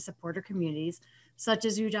day to support our communities, such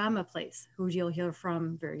as Ujamaa Place, who you'll hear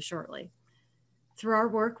from very shortly. Through our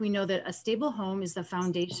work, we know that a stable home is the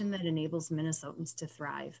foundation that enables Minnesotans to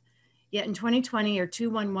thrive. Yet in 2020, our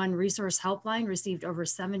 211 resource helpline received over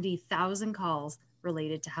 70,000 calls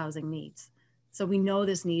related to housing needs. So we know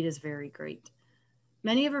this need is very great.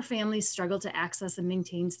 Many of our families struggle to access and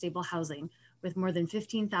maintain stable housing, with more than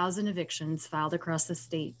 15,000 evictions filed across the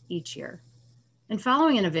state each year. And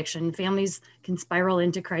following an eviction, families can spiral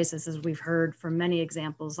into crisis, as we've heard from many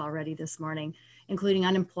examples already this morning, including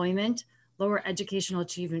unemployment, lower educational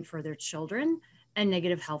achievement for their children, and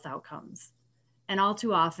negative health outcomes. And all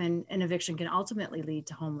too often, an eviction can ultimately lead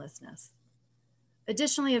to homelessness.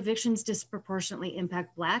 Additionally, evictions disproportionately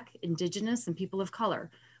impact Black, Indigenous, and people of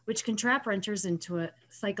color, which can trap renters into a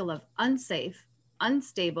cycle of unsafe,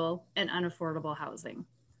 unstable, and unaffordable housing.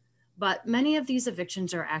 But many of these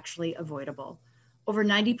evictions are actually avoidable. Over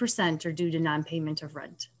 90% are due to non-payment of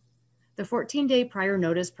rent. The 14-day prior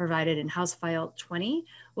notice provided in House File 20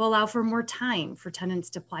 will allow for more time for tenants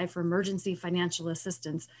to apply for emergency financial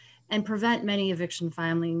assistance and prevent many eviction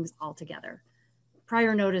filings altogether.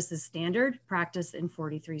 Prior notice is standard practice in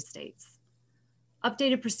 43 states.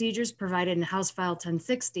 Updated procedures provided in House File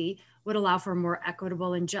 1060 would allow for a more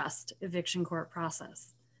equitable and just eviction court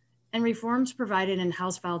process. And reforms provided in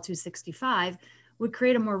House File 265 would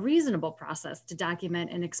create a more reasonable process to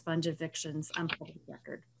document and expunge evictions on public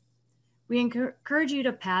record. We encourage you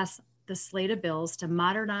to pass the slate of bills to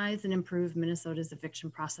modernize and improve Minnesota's eviction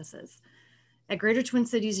processes. At Greater Twin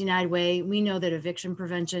Cities United Way, we know that eviction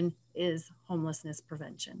prevention is homelessness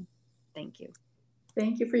prevention. Thank you.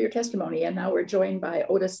 Thank you for your testimony. And now we're joined by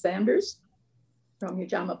Otis Sanders from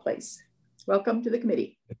Ujamaa Place. Welcome to the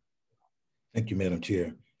committee. Thank you, Madam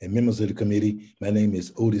Chair. And members of the committee, my name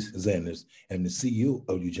is Otis Sanders. I'm the CEO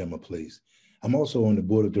of Ujamaa Place. I'm also on the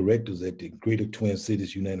board of directors at the Greater Twin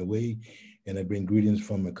Cities United Way, and I bring greetings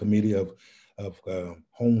from a committee of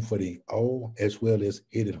Home for the All, as well as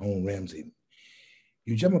Headed Home Ramsey.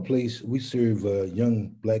 Ujamaa Place, we serve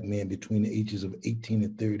young Black men between the ages of 18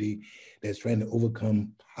 and 30 that's trying to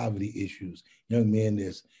overcome poverty issues, young men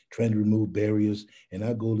that's trying to remove barriers, and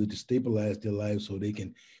our goal is to stabilize their lives so they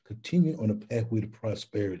can continue on a pathway to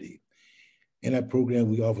prosperity. In our program,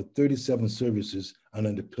 we offer 37 services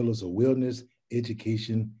under the pillars of wellness,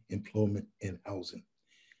 education, employment, and housing.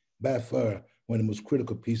 By far, one of the most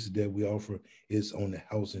critical pieces that we offer is on the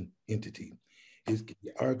housing entity. It's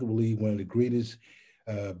arguably one of the greatest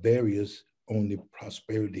barriers on the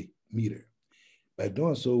prosperity meter. By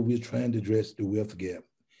doing so, we're trying to address the wealth gap.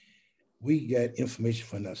 We got information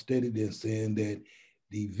from our study that's saying that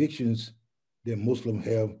the evictions that most of them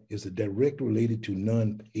have is directly related to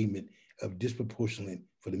non-payment of disproportionately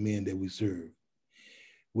for the men that we serve.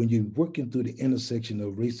 When you're working through the intersection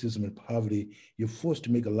of racism and poverty, you're forced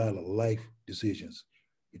to make a lot of life decisions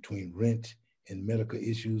between rent and medical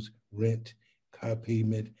issues, rent, car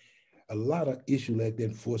payment. A lot of issues like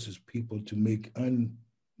that forces people to make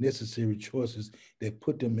unnecessary choices that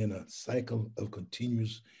put them in a cycle of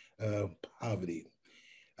continuous poverty.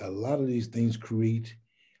 A lot of these things create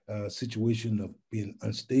a situation of being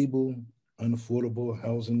unstable, unaffordable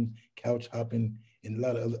housing, couch hopping, and a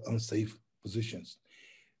lot of other unsafe positions.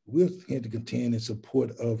 We're here to contend in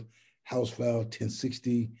support of House File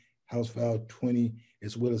 1060, House File 20,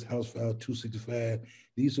 as well as House File 265.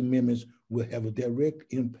 These amendments will have a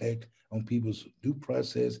direct impact on people's due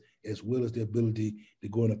process, as well as their ability to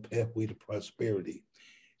go on a pathway to prosperity.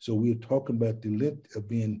 So we're talking about the length of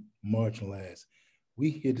being marginalized.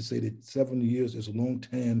 We're here to say that 7 years is a long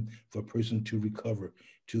time for a person to recover,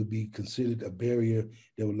 to be considered a barrier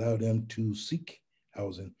that will allow them to seek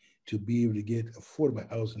housing, to be able to get affordable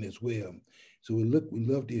housing as well. So we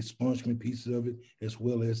love the expungement pieces of it, as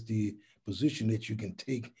well as the position that you can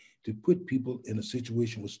take to put people in a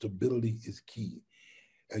situation where stability is key.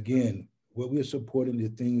 Again, what we're supporting the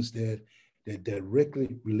things that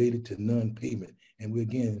directly related to non-payment. And we're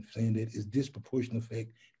again saying that it's disproportionate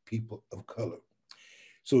affect people of color.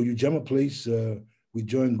 So Ujamaa Place, we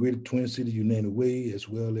joined Greater Twin Cities United Way, as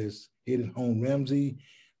well as Headed Home Ramsey,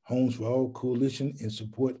 Homes for All Coalition, in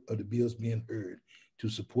support of the bills being heard, to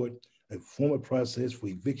support a formal process for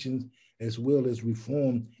evictions, as well as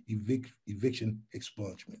reform eviction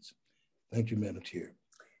expungements. Thank you, Madam Chair.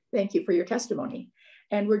 Thank you for your testimony.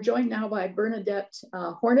 And we're joined now by Bernadette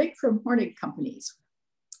Hornig from Hornig Companies.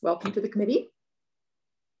 Welcome to the committee.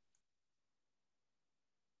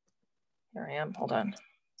 Here I am, hold on.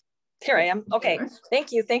 Here I am, okay.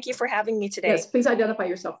 Thank you for having me today. Yes, please identify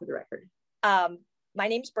yourself for the record. My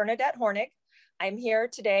name is Bernadette Hornig. I'm here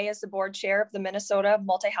today as the board chair of the Minnesota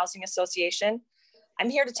Multi-Housing Association. I'm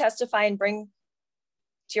here to testify and bring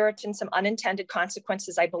to your attention some unintended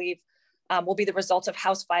consequences I believe will be the result of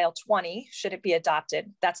House File 20, should it be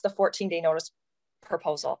adopted. That's the 14-day notice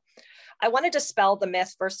proposal. I want to dispel the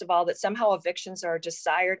myth, first of all, that somehow evictions are a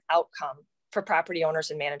desired outcome for property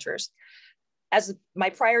owners and managers. As my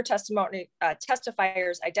prior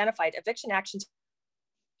testifiers identified, eviction actions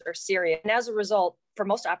are serious. And as a result, for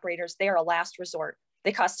most operators, they are a last resort.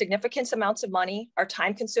 They cost significant amounts of money, are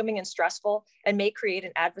time consuming and stressful, and may create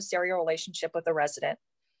an adversarial relationship with the resident.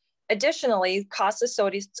 Additionally, costs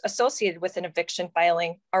associated with an eviction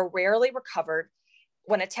filing are rarely recovered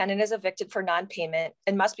when a tenant is evicted for non-payment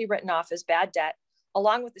and must be written off as bad debt,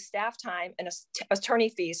 along with the staff time and attorney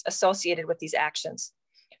fees associated with these actions.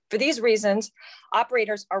 For these reasons,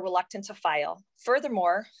 operators are reluctant to file.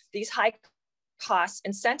 Furthermore, these high costs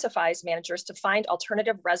incentivize managers to find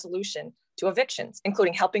alternative resolution to evictions,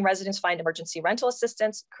 including helping residents find emergency rental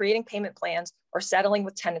assistance, creating payment plans, or settling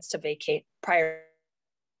with tenants to vacate prior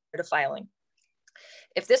to filing.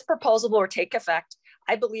 If this proposal will take effect,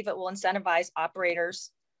 I believe it will incentivize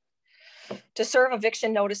operators to serve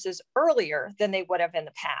eviction notices earlier than they would have in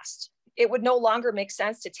the past. It would no longer make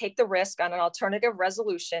sense to take the risk on an alternative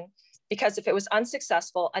resolution because if it was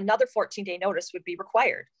unsuccessful, another 14-day notice would be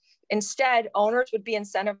required. Instead, owners would be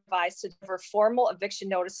incentivized to deliver formal eviction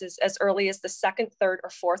notices as early as the second, third, or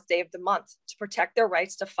fourth day of the month to protect their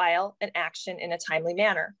rights to file an action in a timely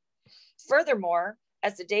manner. Furthermore,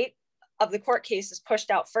 as the date of the court case is pushed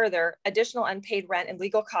out further, additional unpaid rent and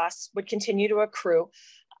legal costs would continue to accrue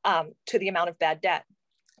to the amount of bad debt.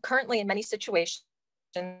 Currently, in many situations,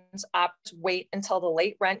 operators wait until the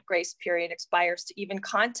late rent grace period expires to even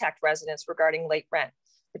contact residents regarding late rent,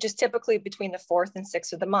 which is typically between the 4th and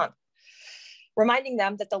 6th of the month, reminding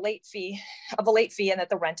them that a late fee and that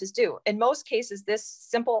the rent is due. In most cases, this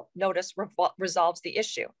simple notice resolves the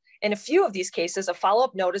issue. In a few of these cases, a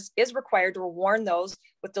follow-up notice is required to warn those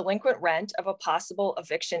with delinquent rent of a possible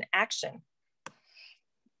eviction action.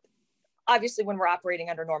 Obviously, when we're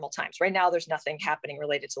operating under normal times. Right now, there's nothing happening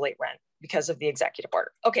related to late rent because of the executive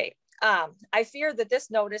order. Okay, I fear that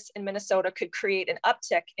this notice in Minnesota could create an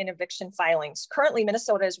uptick in eviction filings. Currently,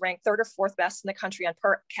 Minnesota is ranked 3rd or 4th best in the country on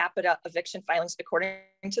per capita eviction filings, according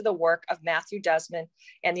to the work of Matthew Desmond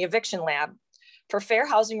and the Eviction Lab. For fair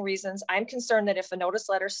housing reasons, I'm concerned that if a notice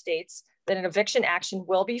letter states that an eviction action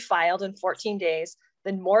will be filed in 14 days,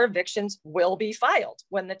 then more evictions will be filed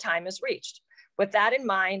when the time is reached. With that in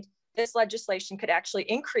mind, this legislation could actually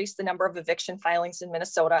increase the number of eviction filings in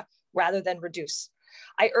Minnesota rather than reduce.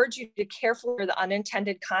 I urge you to carefully hear the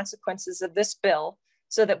unintended consequences of this bill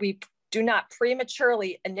so that we do not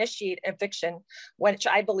prematurely initiate eviction, which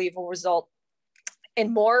I believe will result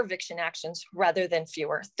in more eviction actions rather than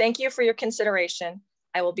fewer. Thank you for your consideration.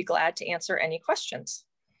 I will be glad to answer any questions.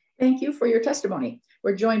 Thank you for your testimony.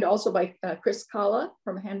 We're joined also by Chris Kalla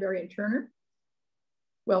from Hanbury and Turner.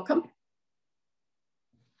 Welcome.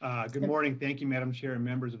 Good morning. Thank you, Madam Chair and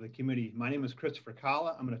members of the committee. My name is Christopher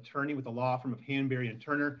Kalla. I'm an attorney with the law firm of Hanbury and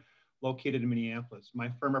Turner, located in Minneapolis. My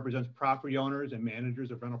firm represents property owners and managers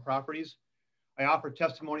of rental properties. I offer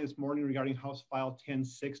testimony this morning regarding House File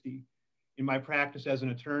 1060. In my practice as an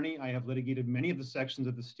attorney, I have litigated many of the sections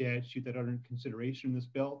of the statute that are in consideration in this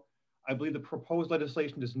bill. I believe the proposed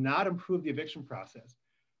legislation does not improve the eviction process.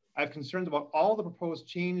 I have concerns about all the proposed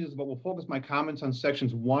changes, but will focus my comments on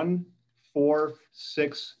sections 1, 4,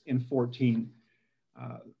 6, and 14.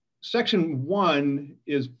 Section 1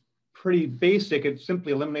 is pretty basic. It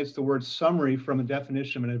simply eliminates the word summary from the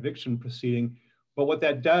definition of an eviction proceeding. But what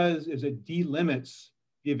that does is it delimits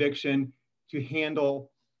the eviction to handle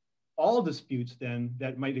all disputes then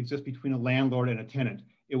that might exist between a landlord and a tenant.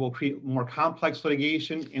 It will create more complex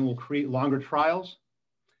litigation and will create longer trials.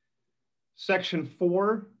 Section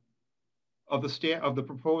 4 of the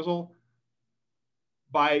proposal,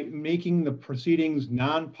 by making the proceedings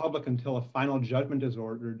non-public until a final judgment is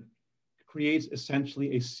ordered, creates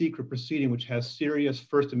essentially a secret proceeding which has serious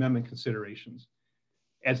First Amendment considerations,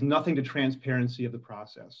 adds nothing to transparency of the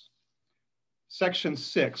process. Section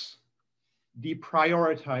 6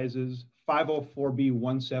 deprioritizes 504B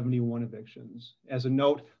 171 evictions. As a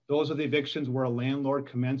note, those are the evictions where a landlord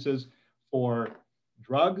commences for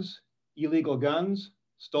drugs, illegal guns,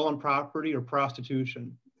 stolen property, or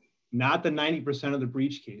prostitution. Not the 90% of the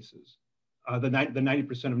breach cases, the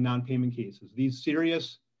 90% of non-payment cases. These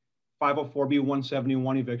serious 504B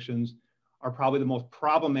 171 evictions are probably the most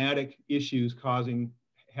problematic issues causing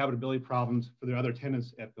habitability problems for the other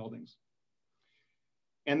tenants at buildings.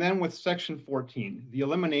 And then with section 14, the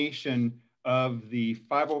elimination of the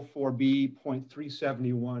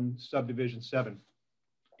 504B.371 subdivision 7.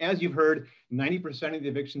 As you've heard, 90% of the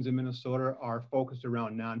evictions in Minnesota are focused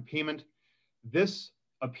around non-payment. This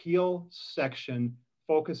appeal section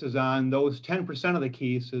focuses on those 10% of the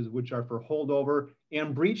cases which are for holdover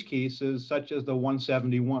and breach cases such as the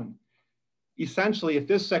 171. Essentially, if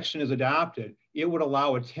this section is adopted, it would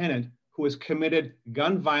allow a tenant who has committed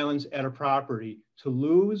gun violence at a property to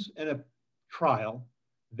lose in a trial,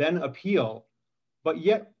 then appeal, but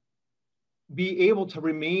yet be able to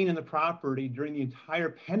remain in the property during the entire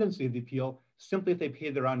pendency of the appeal simply if they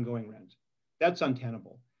pay their ongoing rent. That's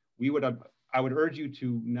untenable. I would urge you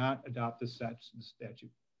to not adopt this statute.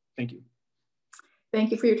 Thank you.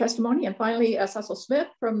 Thank you for your testimony. And finally, Cecil Smith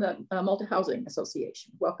from the Multi-Housing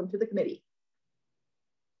Association. Welcome to the committee.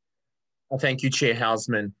 Thank you, Chair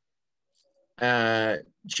Hausman. Chair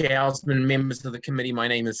Hausman, members of the committee, my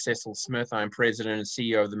name is Cecil Smith. I'm President and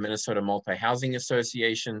CEO of the Minnesota Multi-Housing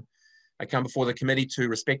Association. I come before the committee to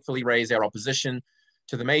respectfully raise our opposition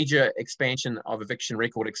to the major expansion of eviction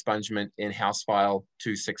record expungement in House File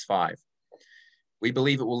 265. We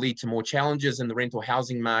believe it will lead to more challenges in the rental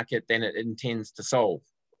housing market than it intends to solve.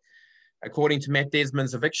 According to Matt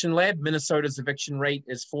Desmond's Eviction Lab, Minnesota's eviction rate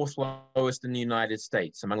is 4th lowest in the United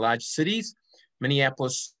States. Among large cities,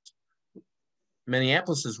 Minneapolis's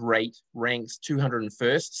rate ranks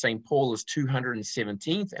 201st, St. Paul is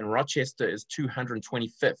 217th, and Rochester is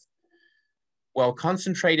 225th. While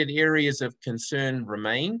concentrated areas of concern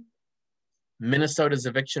remain, Minnesota's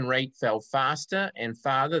eviction rate fell faster and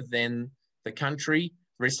farther than the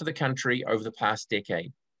rest of the country over the past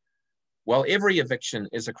decade. While every eviction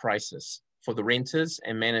is a crisis for the renters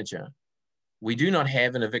and manager, we do not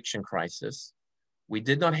have an eviction crisis. We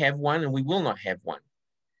did not have one and we will not have one.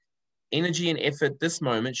 Energy and effort this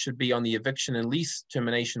moment should be on the eviction and lease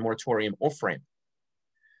termination moratorium off-ramp.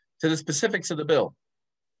 To the specifics of the bill,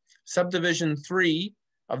 Subdivision 3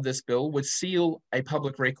 of this bill would seal a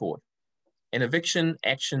public record. An eviction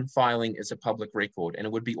action filing is a public record, and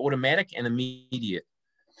it would be automatic and immediate.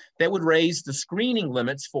 That would raise the screening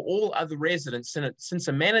limits for all other residents, since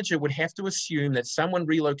a manager would have to assume that someone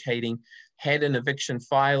relocating had an eviction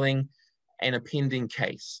filing and a pending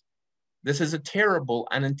case. This is a terrible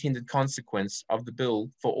unintended consequence of the bill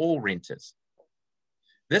for all renters.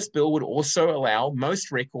 This bill would also allow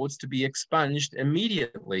most records to be expunged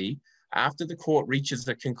immediately after the court reaches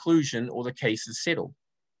a conclusion or the case is settled.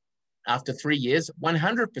 After 3 years,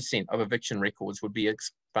 100% of eviction records would be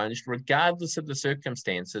expunged regardless of the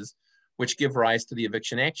circumstances which give rise to the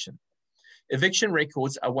eviction action. Eviction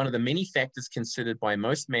records are one of the many factors considered by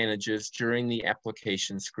most managers during the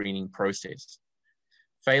application screening process.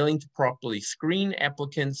 Failing to properly screen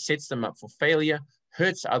applicants sets them up for failure,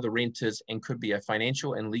 hurts other renters, and could be a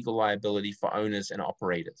financial and legal liability for owners and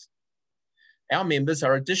operators. Our members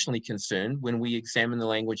are additionally concerned when we examine the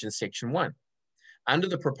language in Section 1. Under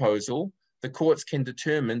the proposal, the courts can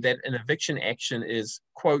determine that an eviction action is,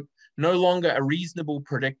 quote, no longer a reasonable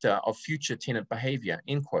predictor of future tenant behavior,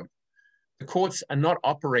 end quote. The courts are not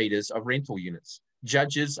operators of rental units.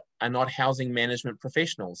 Judges are not housing management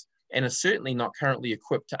professionals and are certainly not currently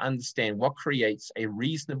equipped to understand what creates a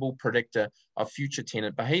reasonable predictor of future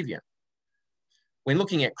tenant behavior. When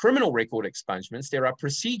looking at criminal record expungements, there are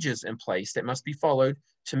procedures in place that must be followed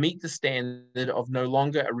to meet the standard of no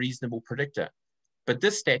longer a reasonable predictor. But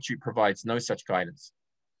this statute provides no such guidance.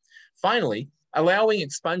 Finally, allowing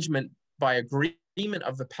expungement by agreement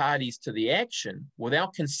of the parties to the action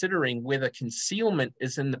without considering whether concealment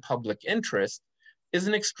is in the public interest is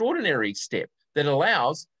an extraordinary step that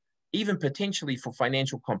allows, even potentially for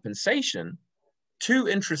financial compensation, two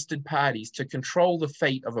interested parties to control the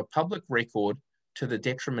fate of a public record to the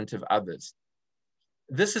detriment of others.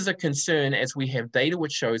 This is a concern as we have data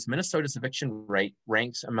which shows Minnesota's eviction rate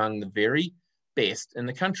ranks among the very best in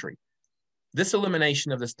the country. This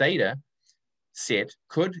elimination of this data set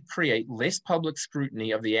could create less public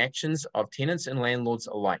scrutiny of the actions of tenants and landlords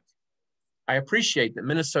alike. I appreciate that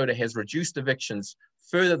Minnesota has reduced evictions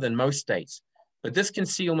further than most states, but this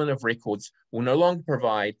concealment of records will no longer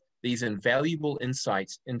provide these invaluable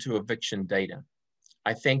insights into eviction data.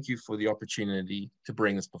 I thank you for the opportunity to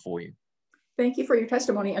bring this before you. Thank you for your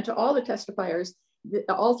testimony, and to all the testifiers.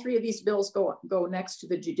 All three of these bills go next to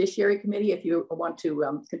the Judiciary Committee if you want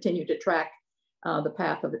to continue to track the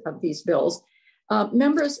path of these bills.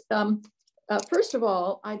 Members, first of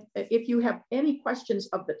all, if you have any questions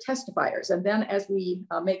of the testifiers, and then as we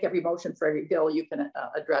make every motion for every bill, you can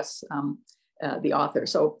address the author.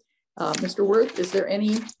 So, Mr. Worth,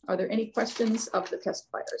 are there any questions of the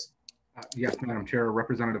testifiers? Yes, Madam Chair.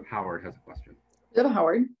 Representative Howard has a question. Representative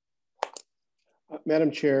Howard.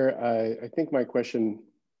 Madam Chair, I think my question,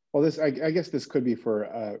 well, I guess this could be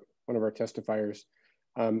for one of our testifiers.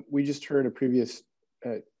 We just heard a previous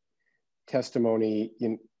testimony,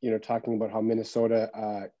 talking about how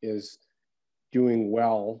Minnesota is doing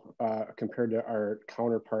well compared to our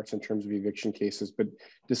counterparts in terms of eviction cases. But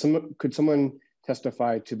could someone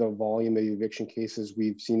testify to the volume of eviction cases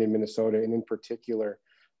we've seen in Minnesota, and in particular,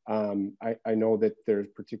 I know that there's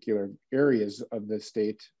particular areas of the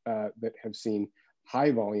state that have seen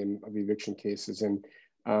high volume of eviction cases. And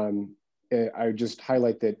I would just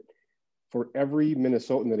highlight that for every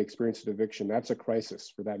Minnesotan that experienced an eviction, that's a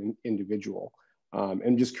crisis for that individual.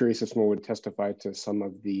 I'm just curious if someone would testify to some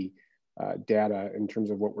of the data in terms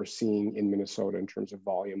of what we're seeing in Minnesota in terms of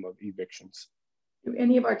volume of evictions. Do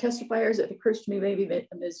any of our testifiers that occurs to me, maybe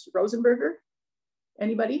Ms. Rosenberger?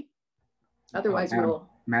 Anybody? Otherwise,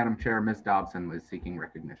 Madam Chair, Ms. Dobson was seeking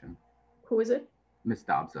recognition. Who is it? Ms.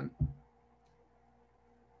 Dobson.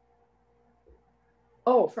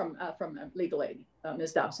 Oh, from Legal Aid,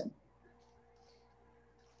 Ms. Dobson.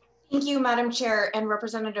 Thank you, Madam Chair and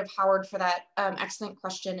Representative Howard for that excellent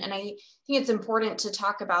question. And I think it's important to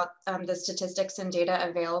talk about the statistics and data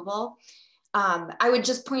available. I would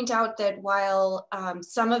just point out that while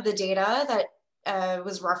some of the data that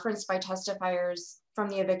was referenced by testifiers from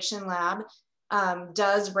the eviction lab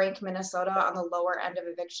does rank Minnesota on the lower end of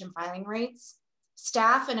eviction filing rates,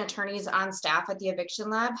 staff and attorneys on staff at the eviction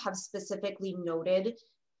lab have specifically noted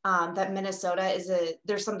that Minnesota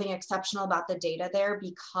there's something exceptional about the data there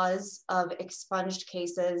because of expunged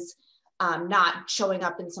cases not showing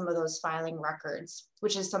up in some of those filing records,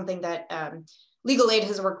 which is something that Legal Aid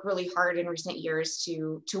has worked really hard in recent years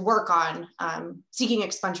to work on seeking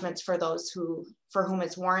expungements for those for whom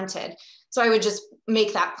it's warranted. So I would just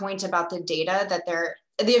make that point about the data that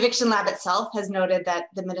the eviction lab itself has noted that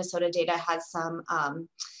the Minnesota data has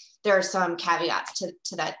there are some caveats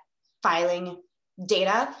to that filing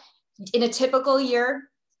data. In a typical year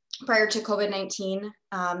prior to COVID-19,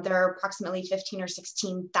 there are approximately 15 or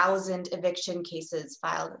 16,000 eviction cases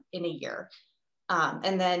filed in a year.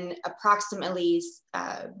 And then approximately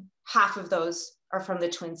half of those are from the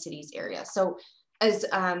Twin Cities area. So as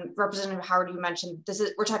Representative Howard, you mentioned,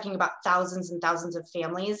 we're talking about thousands and thousands of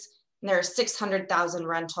families, and there are 600,000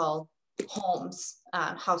 rental homes,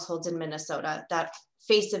 households in Minnesota that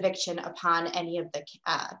face eviction upon any of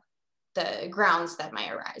the grounds that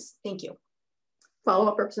might arise. Thank you.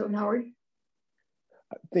 Follow-up, Representative Howard.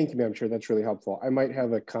 Thank you, Madam Chair. That's really helpful. I might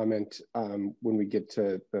have a comment when we get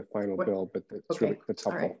to the final bill, but that's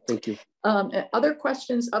helpful. Right. Thank you. Other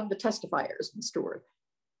questions of the testifiers, Mr. Worth?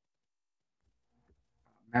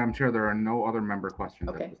 Madam Chair, there are no other member questions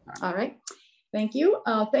at this time. All right. Thank you.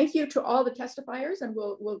 Thank you to all the testifiers, and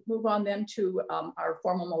we'll move on then to our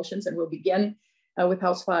formal motions, and we'll begin with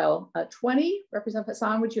House File 20. Representative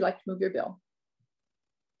Hassan, would you like to move your bill?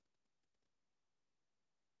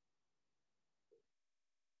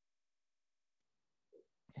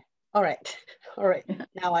 All right.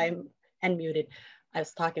 Now I'm unmuted. I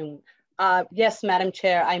was talking. Yes, Madam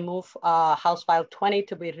Chair, I move House File 20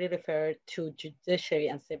 to be referred to Judiciary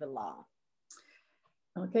and Civil Law.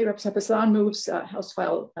 Okay, Representative Hassan moves House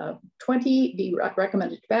File 20 be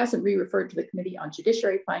recommended to pass and re-referred to the Committee on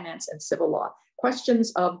Judiciary, Finance, and Civil Law.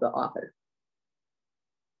 Questions of the author?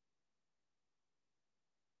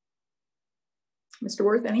 Mr.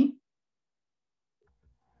 Worth, any?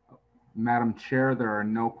 Madam Chair, there are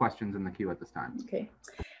no questions in the queue at this time. Okay.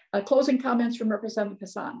 Closing comments from Representative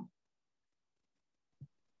Hassan.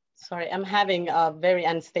 Sorry, I'm having a very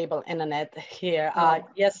unstable internet here.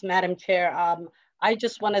 Yes, Madam Chair. I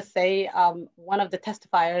just want to say one of the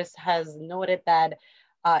testifiers has noted that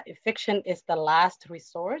eviction is the last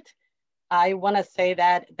resort. I want to say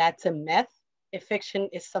that that's a myth. Eviction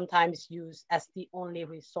is sometimes used as the only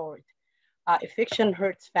resort. Eviction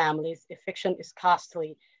hurts families. Eviction is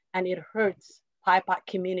costly, and it hurts BIPOC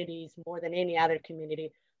communities more than any other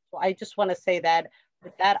community. So I just want to say that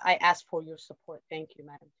with that, I ask for your support. Thank you,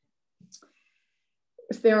 Madam Chair.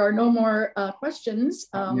 If there are no more questions.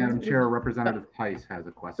 Madam Chair, Representative Tice has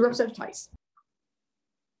a question. Representative Tice.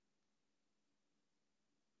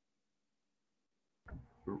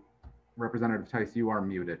 Representative Tice, you are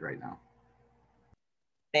muted right now.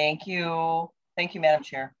 Thank you. Thank you, Madam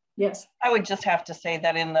Chair. Yes. I would just have to say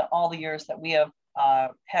that in all the years that we have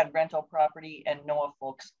had rental property and NOAA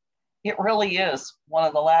folks, it really is one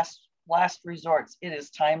of the last resorts. It is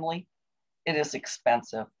timely, it is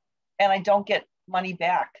expensive, and I don't get money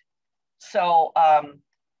back. So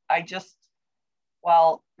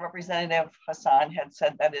while Representative Hassan had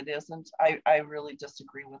said that it isn't, I really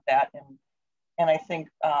disagree with that. And I think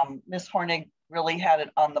Ms. Hornig really had it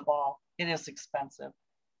on the ball. It is expensive.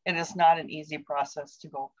 It is not an easy process to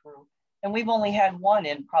go through. And we've only had one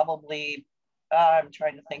in probably, I'm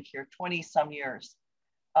trying to think here, 20 some years.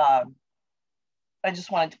 I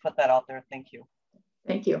just wanted to put that out there. Thank you.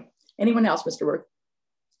 Thank you. Anyone else, Mr. Worth?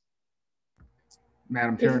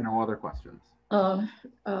 Madam Chair, no other questions.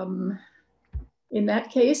 In that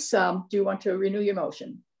case, do you want to renew your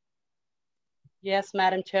motion? Yes,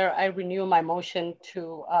 Madam Chair, I renew my motion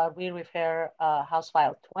to re-refer House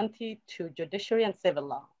File 20 to Judiciary and Civil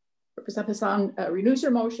Law. Representative Hassan renews her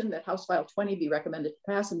motion that House File 20 be recommended to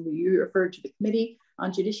pass and be referred to the Committee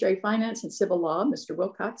on Judiciary, Finance, and Civil Law. Mr.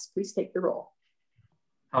 Wilcox, please take the roll.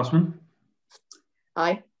 Houseman.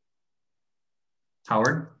 Aye.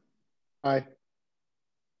 Howard. Aye.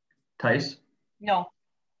 Tice. No.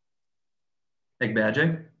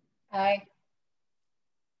 Agbaje. Aye.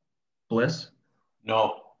 Bliss.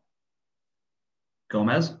 No.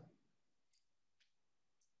 Gomez.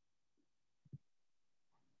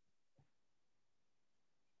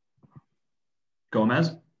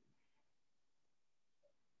 Gomez.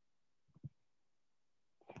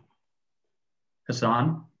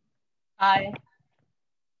 Hassan. Aye.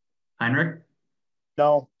 Heinrich.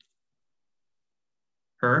 No.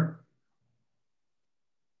 Her.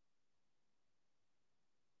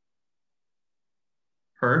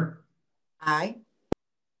 Her. Aye.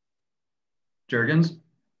 Jurgens.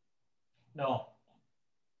 No.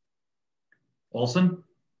 Olson.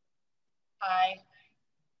 Aye.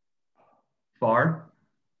 Farr.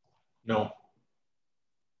 No.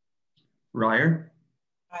 Ryer.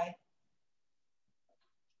 Aye.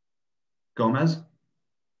 Gomez.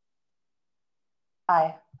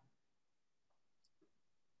 Aye.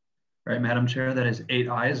 All right, Madam Chair, that is 8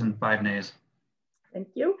 ayes and 5 nays. Thank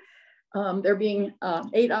you. There being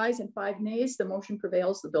 8 ayes and 5 nays, the motion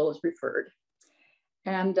prevails, the bill is referred.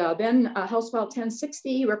 And then House File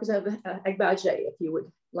 1060, Representative Agbaje, if you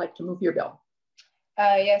would like to move your bill.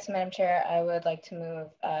 Yes, Madam Chair, I would like to move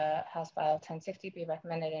House File 1060 be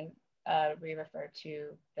recommended and re-referred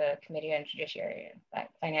to the Committee on Judiciary and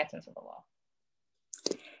Finance and Civil Law.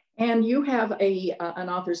 And you have an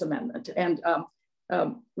author's amendment. And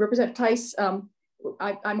Representative Tice,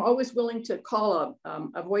 I'm always willing to call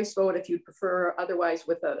a voice vote if you'd prefer, otherwise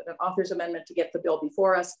with an author's amendment to get the bill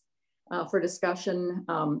before us for discussion.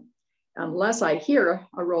 Unless I hear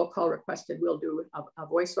a roll call requested, we'll do a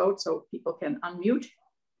voice vote so people can unmute.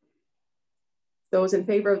 Those in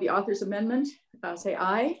favor of the author's amendment, say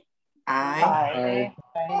aye. Aye.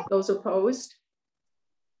 Aye. Those opposed?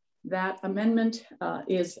 That amendment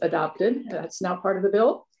is adopted. That's now part of the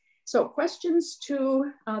bill. So questions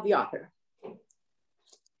to the author.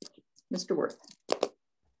 Mr. Worth.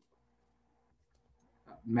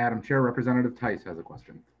 Madam Chair, Representative Tice has a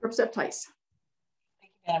question. Representative Tice.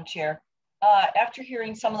 Thank you, Madam Chair. After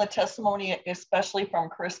hearing some of the testimony, especially from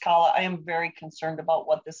Chris Kalla, I am very concerned about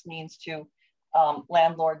what this means to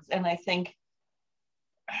landlords. And I think,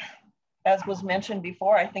 as was mentioned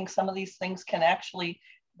before, I think some of these things can actually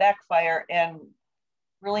backfire and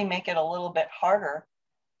really make it a little bit harder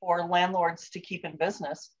for landlords to keep in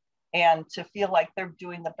business and to feel like they're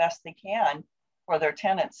doing the best they can for their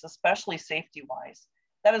tenants, especially safety-wise.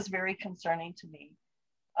 That is very concerning to me.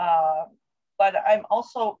 But I'm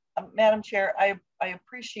also, Madam Chair, I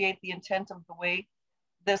appreciate the intent of the way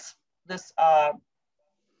this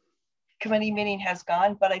committee meeting has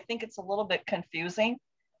gone, but I think it's a little bit confusing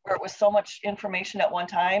where it was so much information at one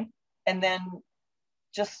time and then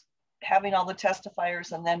just having all the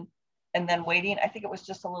testifiers and then waiting. I think it was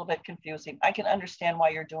just a little bit confusing. I can understand why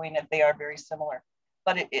you're doing it. They are very similar,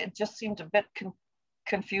 but it just seemed a bit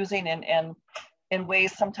confusing and in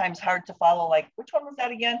ways sometimes hard to follow, like, which one was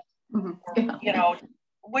that again? Mm-hmm. Or, you know,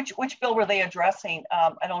 which bill were they addressing?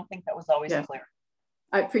 I don't think that was always clear.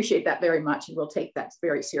 I appreciate that very much, and we'll take that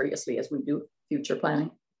very seriously as we do future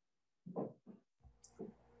planning.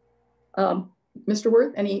 Mr.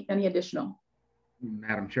 Worth, any additional?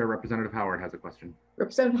 Madam Chair, Representative Howard has a question.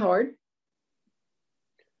 Representative Howard.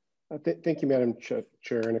 Thank you, Madam Chair,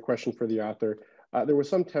 and a question for the author. There was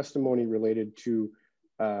some testimony related to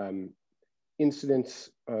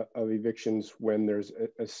incidents of evictions when there's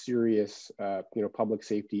a serious, public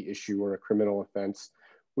safety issue or a criminal offense.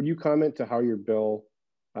 Would you comment to how your bill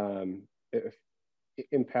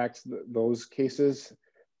impacts those cases,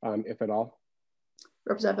 if at all?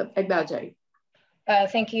 Representative Agbaje.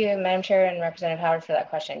 Thank you, Madam Chair and Representative Howard for that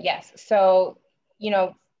question. Yes, so,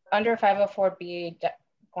 under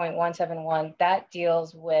 504B.171, that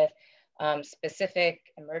deals with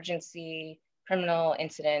specific emergency criminal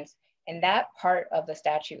incidents, and that part of the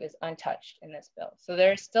statute is untouched in this bill. So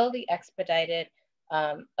there's still the expedited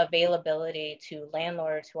availability to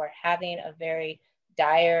landlords who are having a very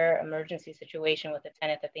dire emergency situation with a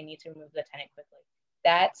tenant that they need to remove the tenant quickly.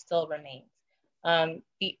 That still remains.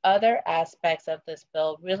 The other aspects of this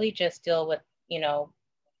bill really just deal with,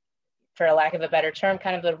 for a lack of a better term,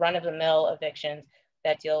 kind of the run-of-the-mill evictions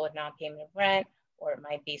that deal with non-payment of rent, or it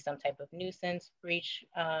might be some type of nuisance breach.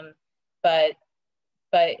 But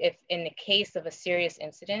if in the case of a serious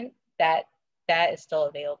incident, that is still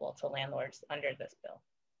available to landlords under this bill.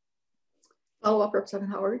 Follow-up,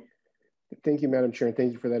 Representative Howard. Thank you, Madam Chair, and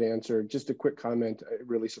thank you for that answer. Just a quick comment, I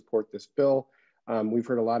really support this bill. We've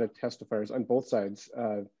heard a lot of testifiers on both sides,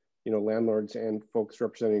 landlords and folks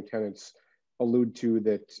representing tenants, allude to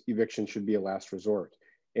that eviction should be a last resort.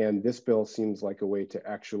 And this bill seems like a way to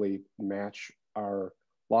actually match our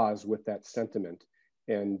laws with that sentiment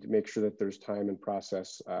and make sure that there's time and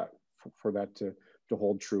process for that to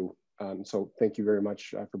hold true. So thank you very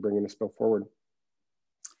much for bringing this bill forward.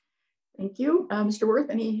 Thank you. Mr. Worth,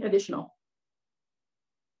 any additional?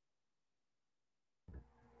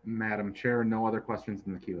 Madam Chair, no other questions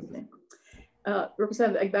in the queue at this time.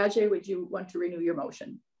 Representative Agbaje, would you want to renew your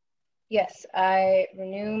motion? Yes, I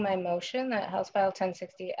renew my motion that House File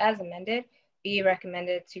 1060 as amended be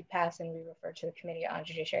recommended to pass and be referred to the Committee on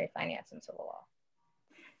Judiciary, Finance, and Civil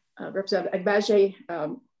Law. Representative Agbaje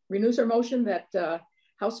renews her motion that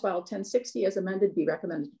House File 1060 as amended be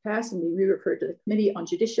recommended to pass and be re-referred to the Committee on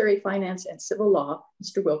Judiciary, Finance, and Civil Law.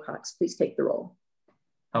 Mr. Wilcox, please take the roll.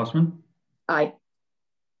 Houseman? Aye.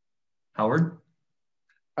 Howard?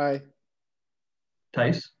 Aye.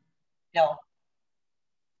 Tice? No.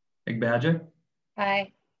 Agbaje?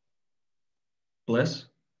 Aye. Bliss?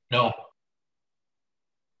 No.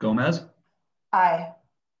 Gomez? Aye.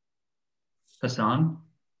 Hassan?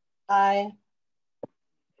 Aye.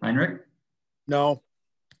 Heinrich? No.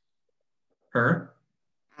 Her?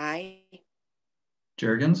 Aye.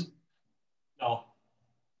 Jurgens? No.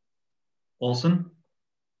 Olson?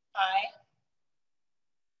 Aye.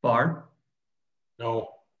 Barr? No.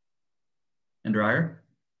 And Dreyer?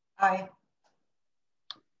 Aye.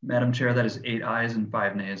 Madam Chair, that is 8 ayes and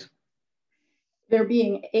 5 nays. There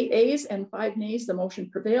being 8 ayes and 5 nays, the motion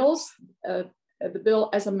prevails. The bill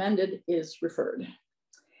as amended is referred.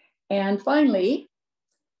 And finally,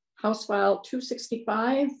 House File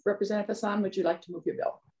 265, Representative Hassan, would you like to move your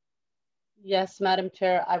bill? Yes, Madam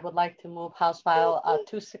Chair, I would like to move House File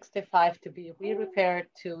 265 to be re-referred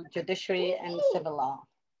to Judiciary and Civil Law.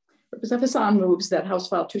 Representative Hassan moves that House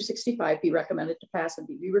File 265 be recommended to pass and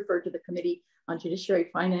be re-referred to the Committee on Judiciary,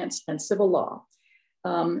 Finance, and Civil Law.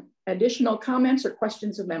 Additional comments or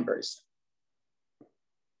questions of members?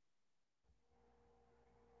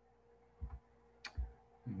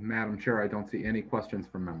 Madam Chair, I don't see any questions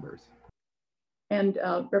from members. And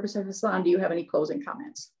Representative Hassan, do you have any closing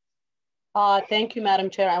comments? Thank you, Madam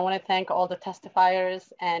Chair. I want to thank all the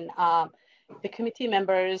testifiers and the committee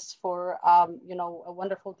members for you know, a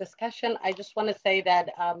wonderful discussion. I just want to say that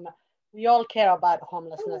we all care about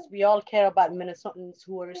homelessness. We all care about Minnesotans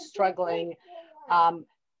who are struggling,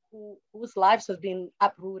 whose lives have been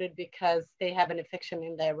uprooted because they have an eviction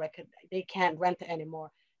in their record. They can't rent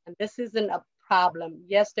anymore. And this isn't a problem.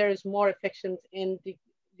 Yes, there is more evictions in the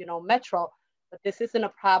metro, but this isn't a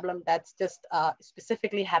problem that's just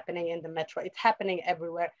specifically happening in the metro. It's happening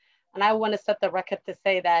everywhere. And I want to set the record to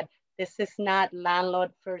say that this is not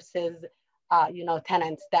landlord versus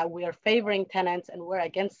tenants, that we are favoring tenants and we're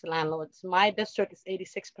against landlords. My district is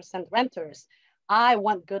 86% renters. I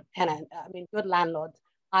want good good landlords.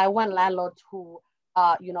 I want landlords who,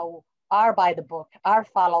 are by the book, are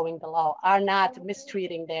following the law, are not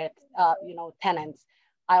mistreating their, tenants.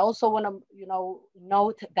 I also want to,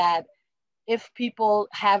 note that if people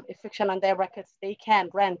have eviction on their records, they can't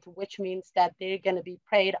rent, which means that they're going to be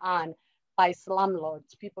preyed on by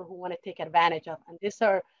slumlords, people who want to take advantage of. And these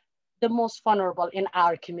are the most vulnerable in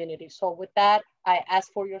our community. So with that, I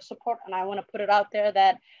ask for your support, and I want to put it out there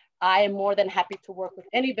that I am more than happy to work with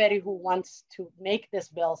anybody who wants to make this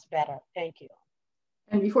bills better. Thank you.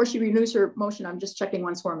 And before she renews her motion, I'm just checking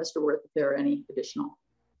once more, Mr. Worth, if there are any additional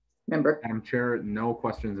member. Madam Chair, no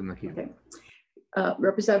questions in the queue. Okay.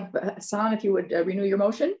 Representative Hassan, if you would renew your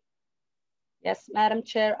motion. Yes, Madam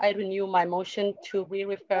Chair, I renew my motion to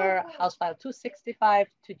re-refer House File 265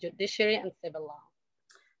 to Judiciary and Civil Law.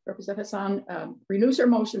 Representative Hassan renews her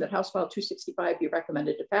motion that House File 265 be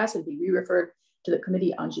recommended to pass and be re-referred to the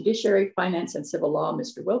Committee on Judiciary, Finance, and Civil Law.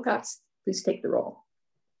 Mr. Wilcox, please take the roll.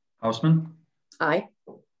 Houseman? Aye.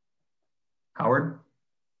 Howard?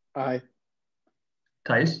 Aye.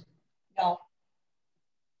 Tice? No.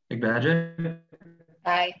 Agbaje?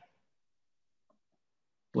 Aye.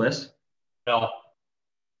 Bliss? No.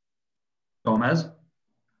 Gomez?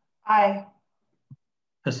 Aye.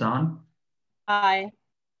 Hassan? Aye.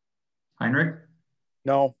 Heinrich?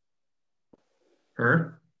 No.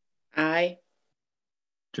 Her? Aye.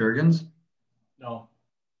 Jurgens? No.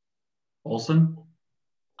 Olson?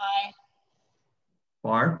 Aye.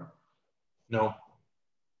 Barr? No.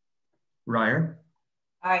 Ryer?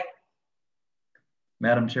 Aye.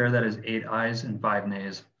 Madam Chair, that is 8 ayes and 5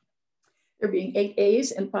 nays. There being 8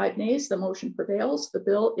 ayes and 5 nays, the motion prevails. The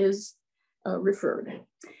bill is referred.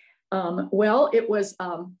 Well, it was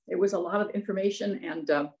a lot of information,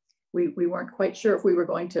 and we weren't quite sure if we were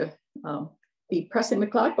going to be pressing the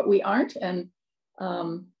clock, but we aren't. And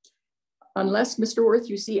Unless, Mr. Worth,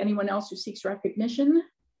 you see anyone else who seeks recognition.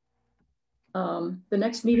 The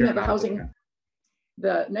next meeting of the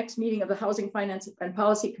Housing, Finance and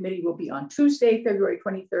Policy Committee will be on Tuesday, February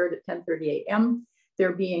 23rd at 10:30 a.m.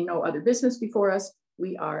 There being no other business before us,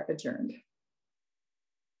 we are adjourned.